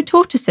the 2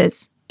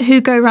 tortoises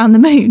who go around the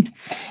moon.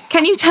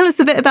 Can you tell us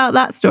a bit about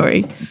that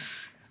story?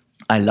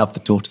 I love the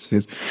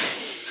tortoises.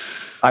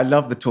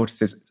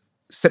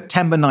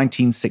 September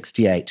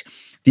 1968.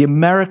 The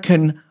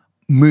American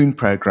moon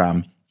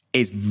program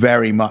is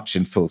very much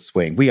in full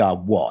swing. We are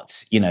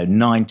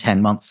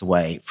 9-10 months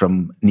away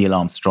from Neil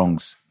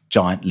Armstrong's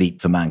giant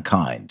leap for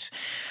mankind.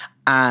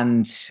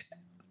 And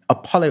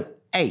Apollo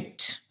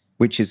 8,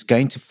 which is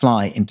going to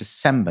fly in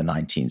December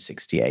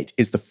 1968,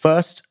 is the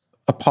first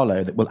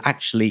Apollo that will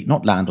actually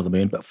not land on the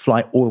moon, but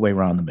fly all the way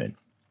around the moon.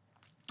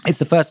 It's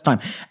the first time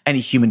any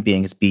human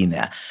being has been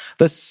there.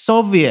 The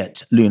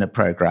Soviet lunar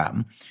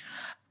program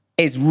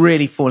is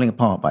really falling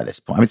apart by this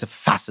point. I mean, it's a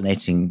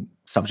fascinating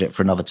subject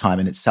for another time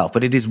in itself,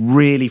 but it is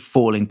really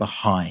falling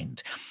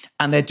behind.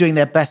 And they're doing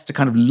their best to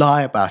kind of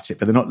lie about it,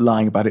 but they're not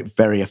lying about it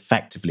very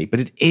effectively. But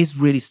it is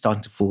really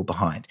starting to fall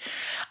behind.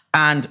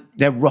 And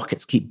their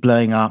rockets keep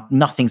blowing up.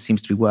 Nothing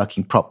seems to be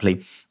working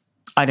properly.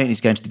 I don't need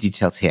to go into the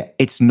details here.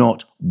 It's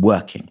not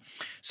working.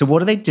 So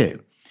what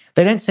do?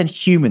 They don't send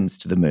humans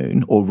to the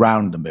moon or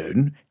round the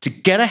moon to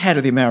get ahead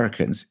of the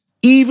Americans,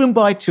 even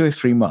by 2 or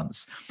 3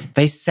 months.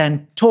 They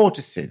send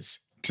tortoises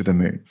to the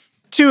moon.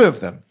 2 of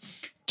them.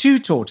 2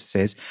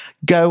 tortoises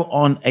go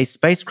on a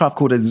spacecraft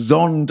called a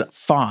Zond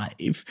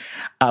 5,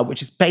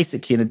 which is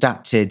basically an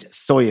adapted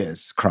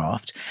Soyuz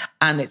craft,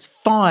 and it's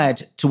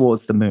fired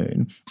towards the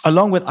moon,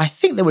 along with, I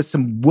think there was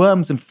some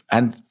worms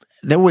and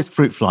there were always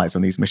fruit flies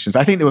on these missions.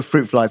 I think there were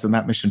fruit flies on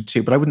that mission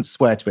too, but I wouldn't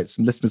swear to it.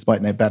 Some listeners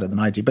might know better than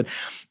I do. But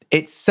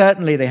it's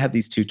certainly, they had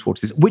these 2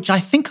 tortoises, which I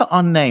think are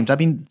unnamed. I've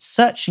been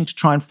searching to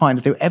try and find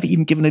if they were ever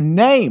even given a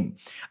name.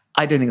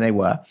 I don't think they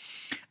were.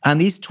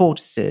 And these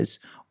tortoises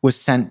were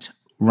sent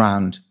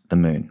round the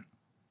moon.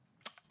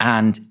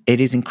 And it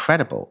is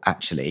incredible,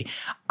 actually,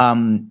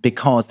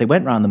 because they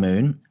went round the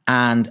moon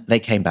and they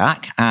came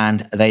back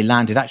and they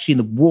landed actually in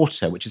the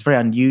water, which is very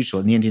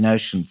unusual in the Indian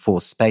Ocean for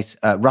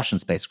Russian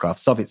spacecraft,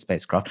 Soviet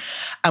spacecraft.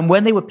 And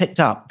when they were picked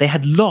up, they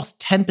had lost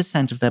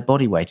 10% of their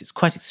body weight. It's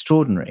quite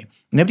extraordinary.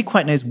 Nobody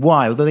quite knows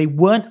why, although they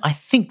weren't, I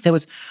think there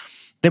was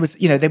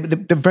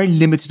the very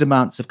limited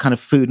amounts of kind of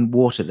food and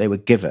water they were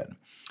given.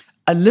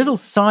 A little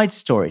side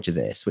story to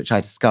this, which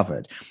I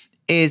discovered,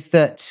 is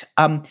that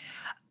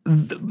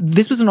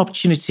this was an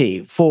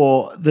opportunity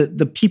for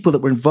the people that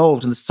were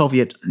involved in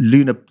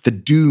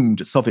the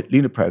doomed Soviet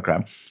lunar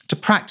program to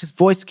practice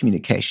voice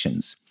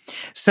communications.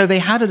 So they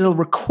had a little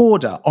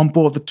recorder on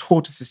board the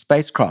Tortoises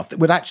spacecraft that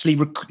would actually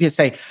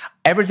say,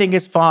 everything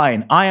is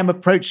fine. I am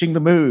approaching the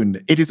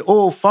moon. It is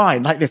all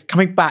fine, like this,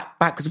 coming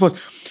backwards and forwards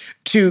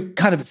to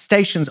kind of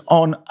stations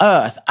on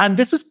Earth. And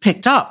this was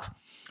picked up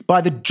by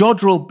the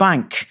Jodrell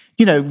Bank,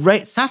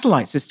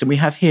 satellite system we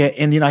have here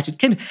in the United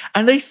Kingdom.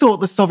 And they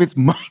thought the Soviets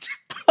might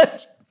have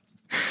put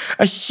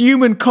a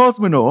human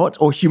cosmonaut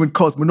or human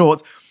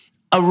cosmonauts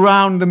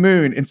around the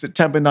moon in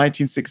September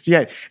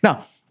 1968.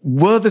 Now,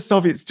 were the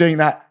Soviets doing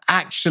that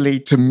actually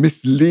to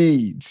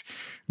mislead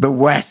the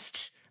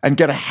West and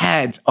get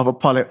ahead of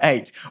Apollo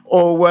 8?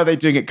 Or were they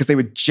doing it because they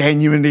were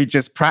genuinely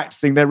just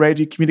practicing their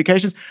radio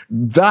communications?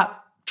 That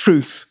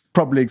truth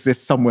probably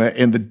exists somewhere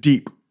in the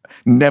deep,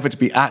 never to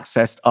be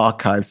accessed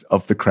archives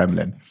of the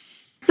Kremlin.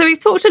 So we've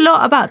talked a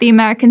lot about the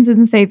Americans and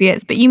the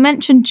Soviets, but you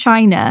mentioned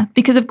China,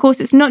 because of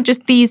course it's not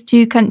just these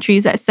 2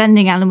 countries that are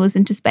sending animals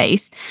into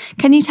space.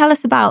 Can you tell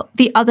us about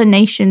the other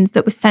nations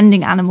that were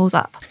sending animals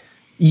up?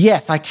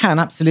 Yes, I can,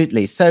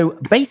 absolutely. So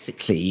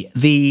basically,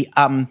 the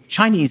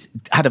Chinese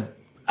had a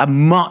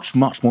much,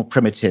 much more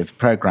primitive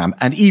program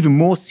and even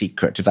more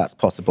secret, if that's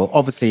possible.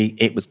 Obviously,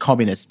 it was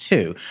communist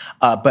too,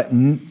 but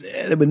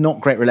there were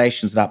not great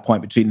relations at that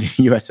point between the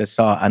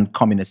USSR and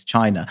communist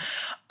China.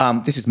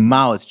 This is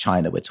Mao's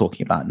China we're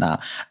talking about now.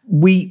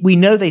 We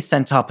know they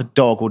sent up a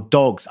dog or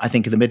dogs, I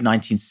think, in the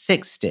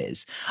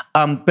mid-1960s,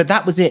 but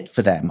that was it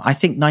for them. I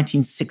think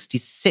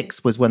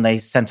 1966 was when they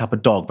sent up a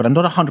dog, but I'm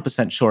not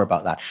 100% sure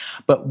about that.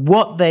 But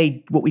what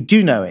we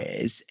do know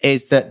is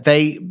that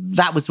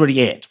that was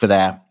really it for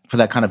their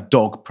kind of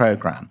dog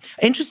program.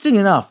 Interesting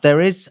enough,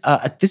 there is,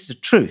 this is a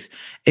truth,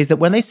 is that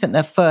when they sent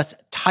their first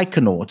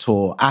taikonaut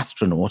or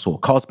astronaut or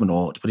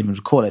cosmonaut, whatever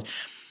you call it,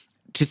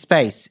 to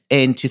space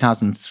in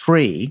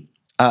 2003,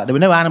 there were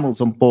no animals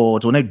on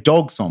board or no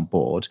dogs on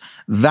board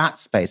that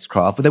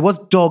spacecraft, but there was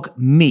dog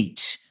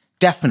meat,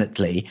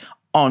 definitely,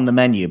 on the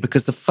menu,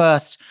 because the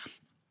first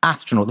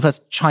astronaut, the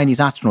first Chinese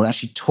astronaut,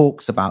 actually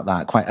talks about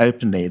that quite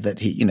openly, that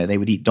they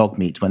would eat dog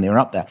meat when they were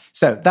up there.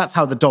 So that's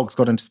how the dogs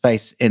got into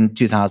space in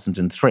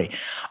 2003.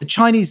 The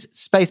Chinese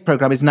space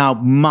program is now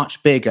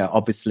much bigger,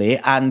 obviously,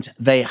 and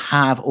they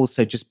have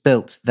also just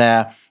built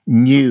their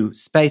new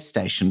space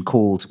station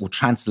called, or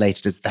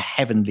translated as, the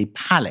Heavenly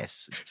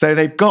Palace. So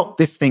they've got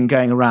this thing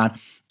going around.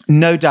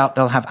 No doubt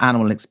they'll have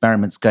animal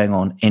experiments going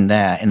on in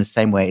there in the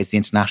same way as the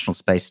International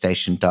Space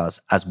Station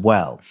does as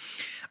well.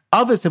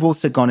 Others have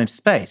also gone into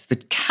space. There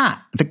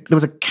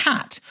was a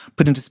cat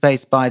put into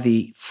space by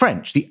the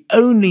French, the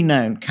only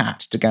known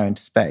cat to go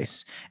into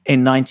space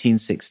in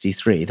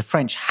 1963. The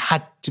French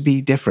had to be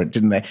different,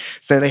 didn't they?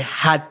 So they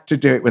had to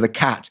do it with a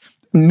cat.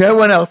 No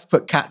one else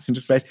put cats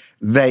into space.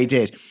 They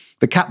did.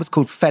 The cat was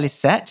called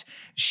Félicette.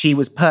 She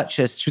was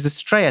a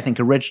stray, I think,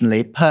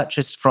 originally,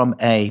 purchased from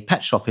a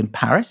pet shop in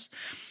Paris.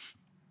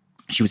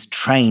 She was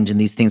trained in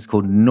these things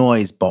called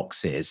noise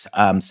boxes,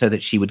 so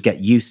that she would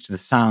get used to the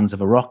sounds of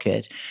a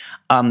rocket.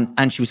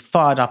 And she was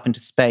fired up into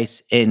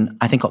space in,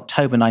 I think,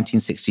 October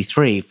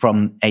 1963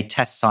 from a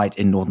test site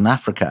in Northern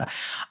Africa.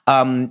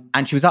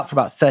 And she was up for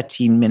about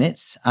 13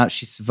 minutes.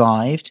 She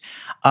survived.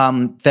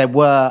 There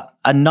were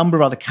a number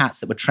of other cats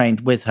that were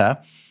trained with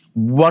her.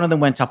 One of them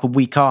went up a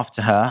week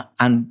after her.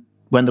 And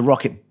when the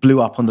rocket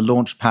blew up on the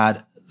launch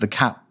pad, the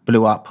cat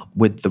blew up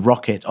with the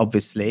rocket,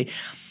 obviously.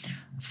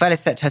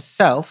 Félicette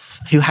herself,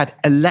 who had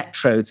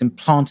electrodes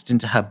implanted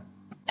into her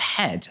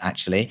head,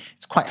 actually,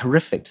 it's quite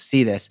horrific to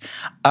see this,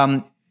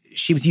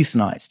 she was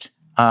euthanized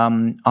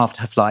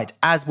after her flight,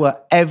 as were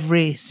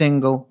every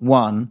single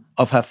one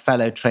of her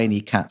fellow trainee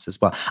cats as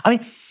well. I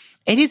mean,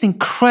 it is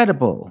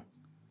incredible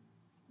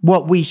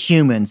what we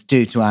humans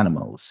do to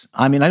animals.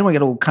 I mean, I don't want to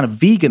get all kind of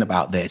vegan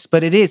about this,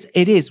 but it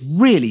is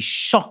really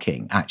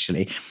shocking,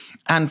 actually.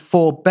 And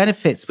for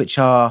benefits which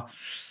are,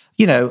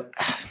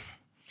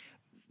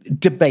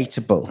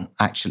 debatable,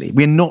 actually.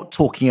 We're not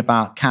talking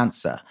about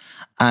cancer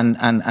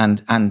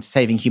and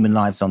saving human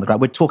lives on the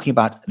ground. We're talking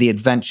about the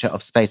adventure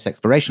of space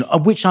exploration,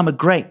 of which I'm a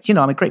great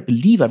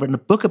believer. I've written a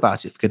book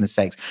about it, for goodness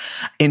sakes,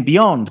 in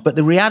Beyond. But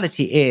the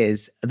reality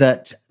is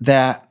that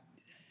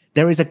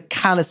there is a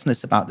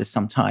callousness about this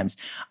sometimes,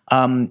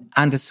 and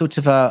a sort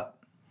of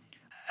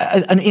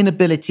an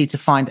inability to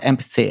find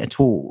empathy at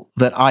all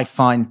that I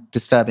find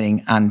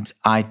disturbing, and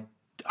I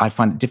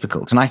find it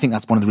difficult. And I think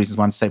that's one of the reasons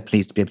why I'm so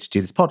pleased to be able to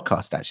do this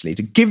podcast, actually,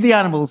 to give the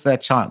animals their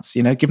chance,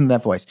 give them their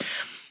voice.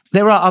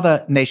 There are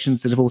other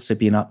nations that have also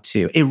been up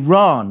to.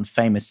 Iran,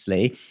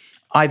 famously,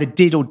 either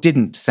did or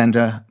didn't send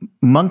a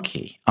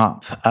monkey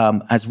up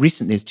as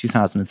recently as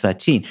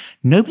 2013.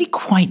 Nobody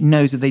quite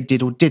knows if they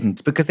did or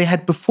didn't, because they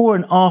had before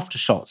and after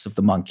shots of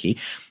the monkey,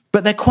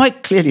 but they're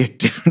quite clearly a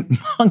different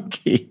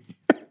monkey.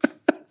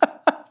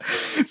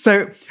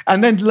 So,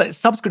 and then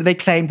subsequently they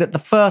claimed that the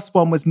first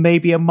one was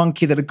maybe a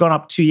monkey that had gone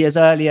up 2 years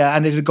earlier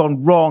and it had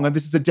gone wrong, and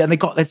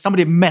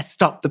somebody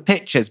messed up the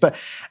pictures. But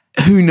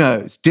who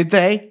knows? Did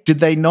they? Did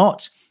they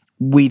not?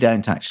 We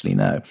don't actually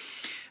know.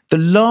 The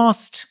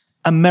last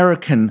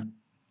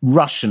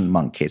American-Russian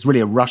monkey, it's really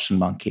a Russian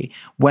monkey,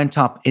 went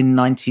up in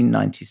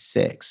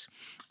 1996.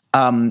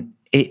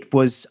 It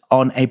was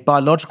on a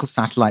biological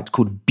satellite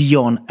called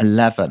Bion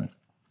 11.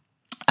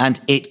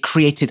 And it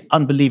created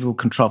unbelievable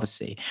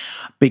controversy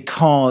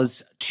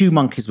because 2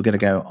 monkeys were going to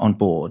go on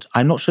board.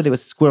 I'm not sure they were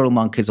squirrel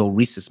monkeys or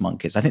rhesus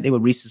monkeys. I think they were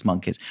rhesus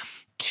monkeys.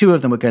 2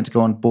 of them were going to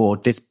go on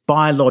board this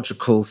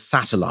biological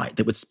satellite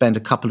that would spend a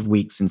couple of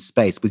weeks in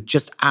space with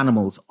just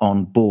animals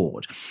on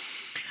board.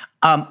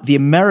 The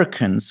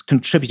Americans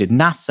contributed.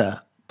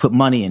 NASA put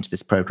money into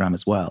this program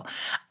as well.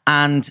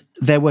 And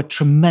there were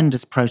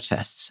tremendous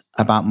protests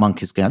about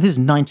monkeys going. This is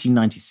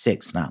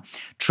 1996 now.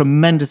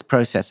 Tremendous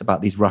protests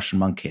about these Russian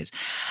monkeys.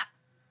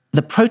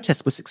 The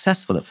protests were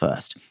successful at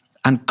first,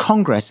 and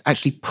Congress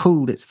actually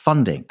pulled its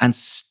funding and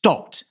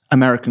stopped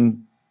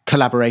American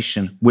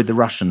collaboration with the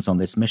Russians on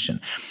this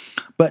mission.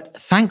 But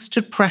thanks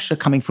to pressure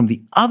coming from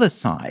the other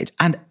side,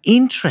 and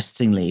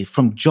interestingly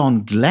from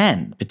John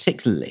Glenn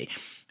particularly,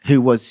 who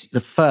was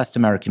the first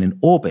American in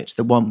orbit,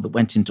 the one that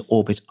went into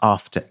orbit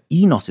after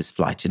Enos's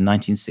flight in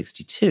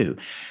 1962.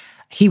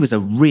 He was a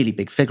really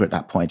big figure at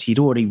that point. He'd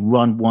already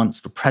run once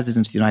for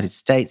president of the United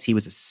States. He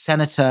was a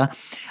senator,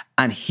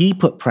 and he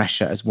put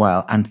pressure as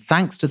well. And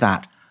thanks to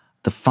that,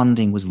 the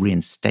funding was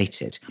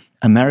reinstated.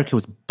 America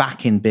was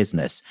back in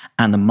business,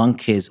 and the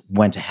monkeys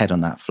went ahead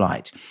on that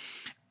flight.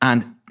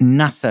 And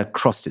NASA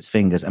crossed its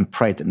fingers and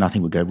prayed that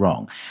nothing would go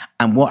wrong.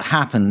 And what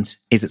happened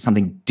is that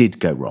something did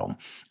go wrong.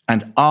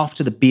 And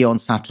after the Bion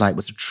satellite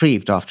was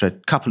retrieved after a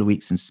couple of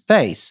weeks in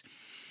space,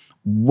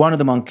 one of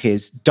the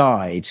monkeys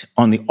died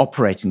on the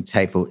operating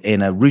table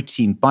in a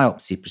routine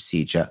biopsy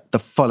procedure the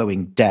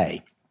following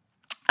day.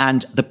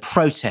 And the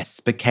protests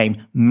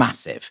became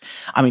massive.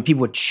 I mean,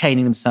 people were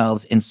chaining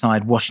themselves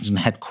inside Washington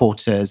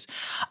headquarters,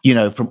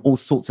 from all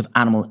sorts of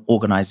animal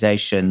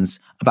organizations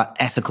about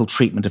ethical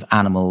treatment of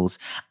animals.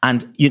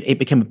 And it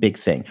became a big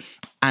thing.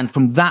 And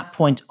from that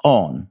point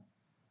on,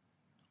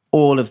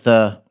 all of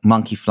the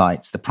monkey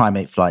flights, the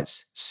primate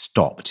flights,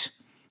 stopped.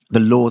 the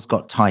laws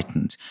got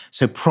tightened.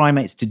 So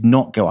primates did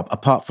not go up,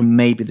 apart from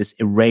maybe this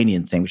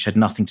Iranian thing, which had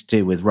nothing to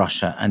do with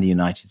Russia and the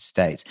United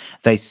States.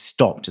 They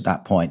stopped at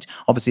that point.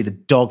 Obviously, the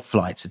dog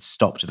flights had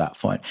stopped at that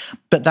point.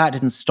 But that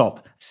didn't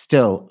stop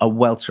still a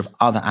welter of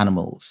other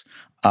animals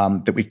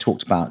that we've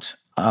talked about,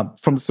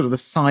 from sort of the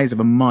size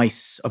of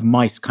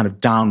mice kind of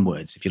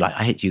downwards, if you like.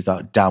 I hate to use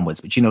that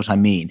downwards, but you know what I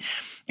mean.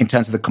 In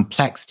terms of the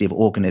complexity of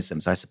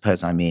organisms, I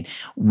suppose I mean,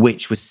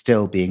 which was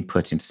still being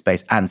put into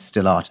space and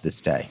still are to this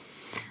day.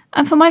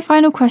 And for my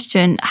final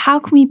question, how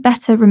can we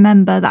better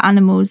remember the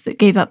animals that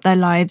gave up their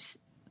lives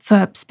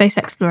for space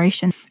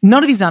exploration?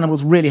 None of these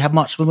animals really have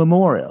much of a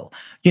memorial.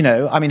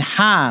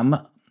 Ham,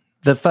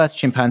 the first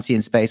chimpanzee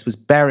in space, was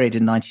buried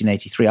in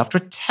 1983 after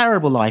a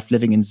terrible life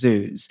living in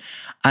zoos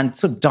and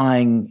sort of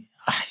dying,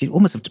 I think,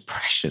 almost of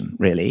depression,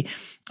 really.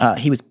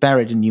 He was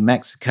buried in New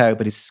Mexico,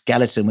 but his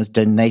skeleton was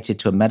donated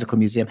to a medical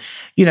museum.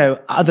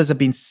 Others have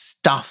been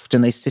stuffed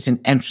and they sit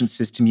in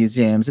entrances to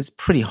museums. It's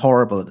pretty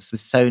horrible at the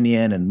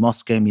Smithsonian and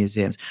Moscow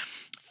museums.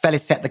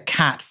 Felicette the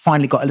cat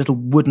finally got a little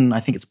wooden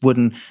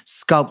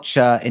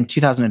sculpture in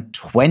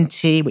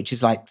 2020, which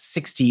is like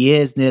 60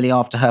 years nearly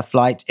after her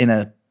flight, in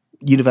a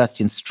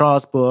university in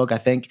Strasbourg, I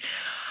think.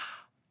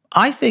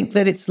 I think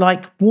that it's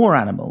like war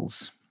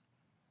animals.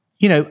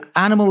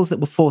 Animals that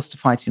were forced to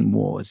fight in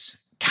wars,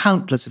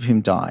 countless of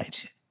whom died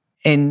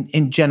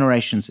in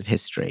generations of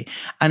history.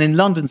 And in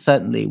London,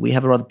 certainly, we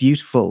have a rather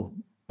beautiful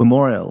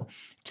memorial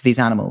to these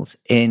animals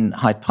in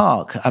Hyde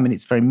Park. I mean,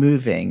 it's very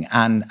moving,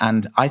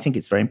 and I think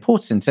it's very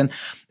important. And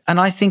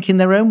I think in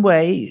their own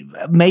way,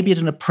 maybe at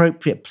an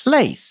appropriate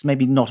place,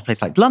 maybe not a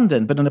place like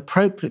London, but an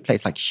appropriate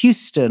place like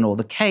Houston or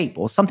the Cape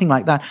or something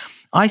like that,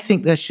 I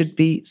think there should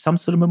be some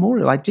sort of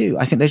memorial. I do.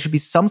 I think there should be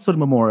some sort of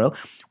memorial.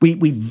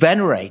 We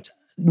venerate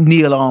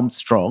Neil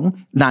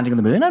Armstrong landing on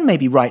the moon, and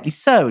maybe rightly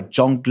so.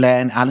 John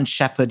Glenn, Alan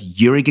Shepard,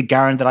 Yuri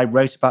Gagarin, that I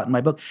wrote about in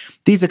my book.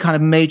 These are kind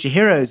of major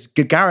heroes.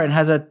 Gagarin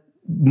has a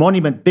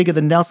monument bigger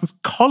than Nelson's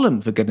column,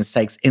 for goodness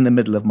sakes, in the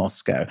middle of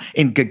Moscow,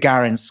 in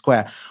Gagarin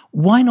Square.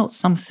 Why not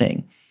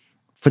something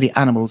for the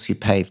animals who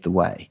paved the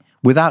way,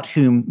 without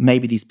whom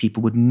maybe these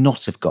people would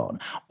not have gone,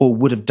 or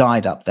would have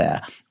died up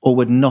there, or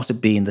would not have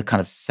been the kind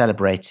of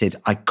celebrated,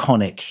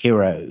 iconic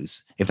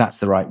heroes, if that's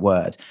the right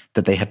word,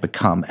 that they have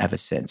become ever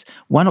since?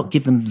 Why not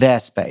give them their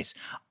space?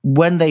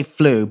 When they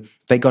flew,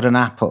 they got an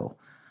apple,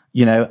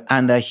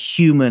 and their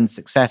human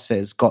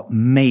successors got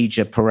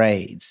major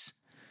parades.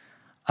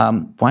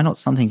 Why not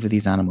something for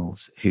these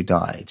animals who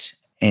died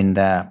in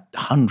their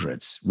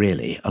hundreds,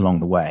 really, along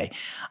the way,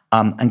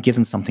 and give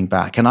them something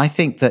back? And I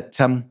think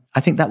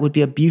that would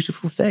be a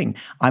beautiful thing.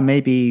 I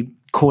may be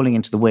calling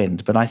into the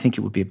wind, but I think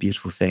it would be a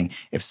beautiful thing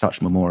if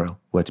such memorial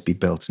were to be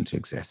built and to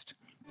exist.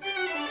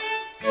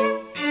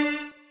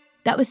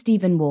 That was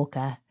Stephen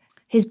Walker.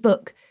 His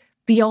book,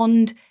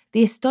 Beyond: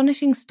 The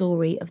Astonishing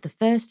Story of the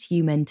First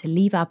Human to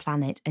Leave Our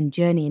Planet and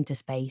Journey into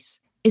Space,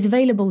 is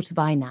available to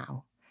buy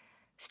now.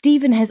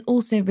 Stephen has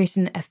also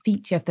written a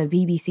feature for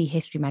BBC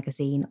History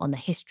magazine on the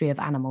history of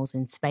animals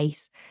in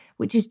space,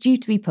 which is due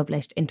to be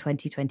published in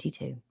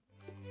 2022.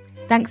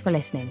 Thanks for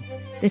listening.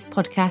 This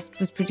podcast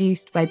was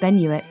produced by Ben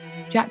Hewitt,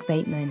 Jack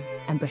Bateman,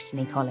 and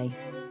Brittany Colley.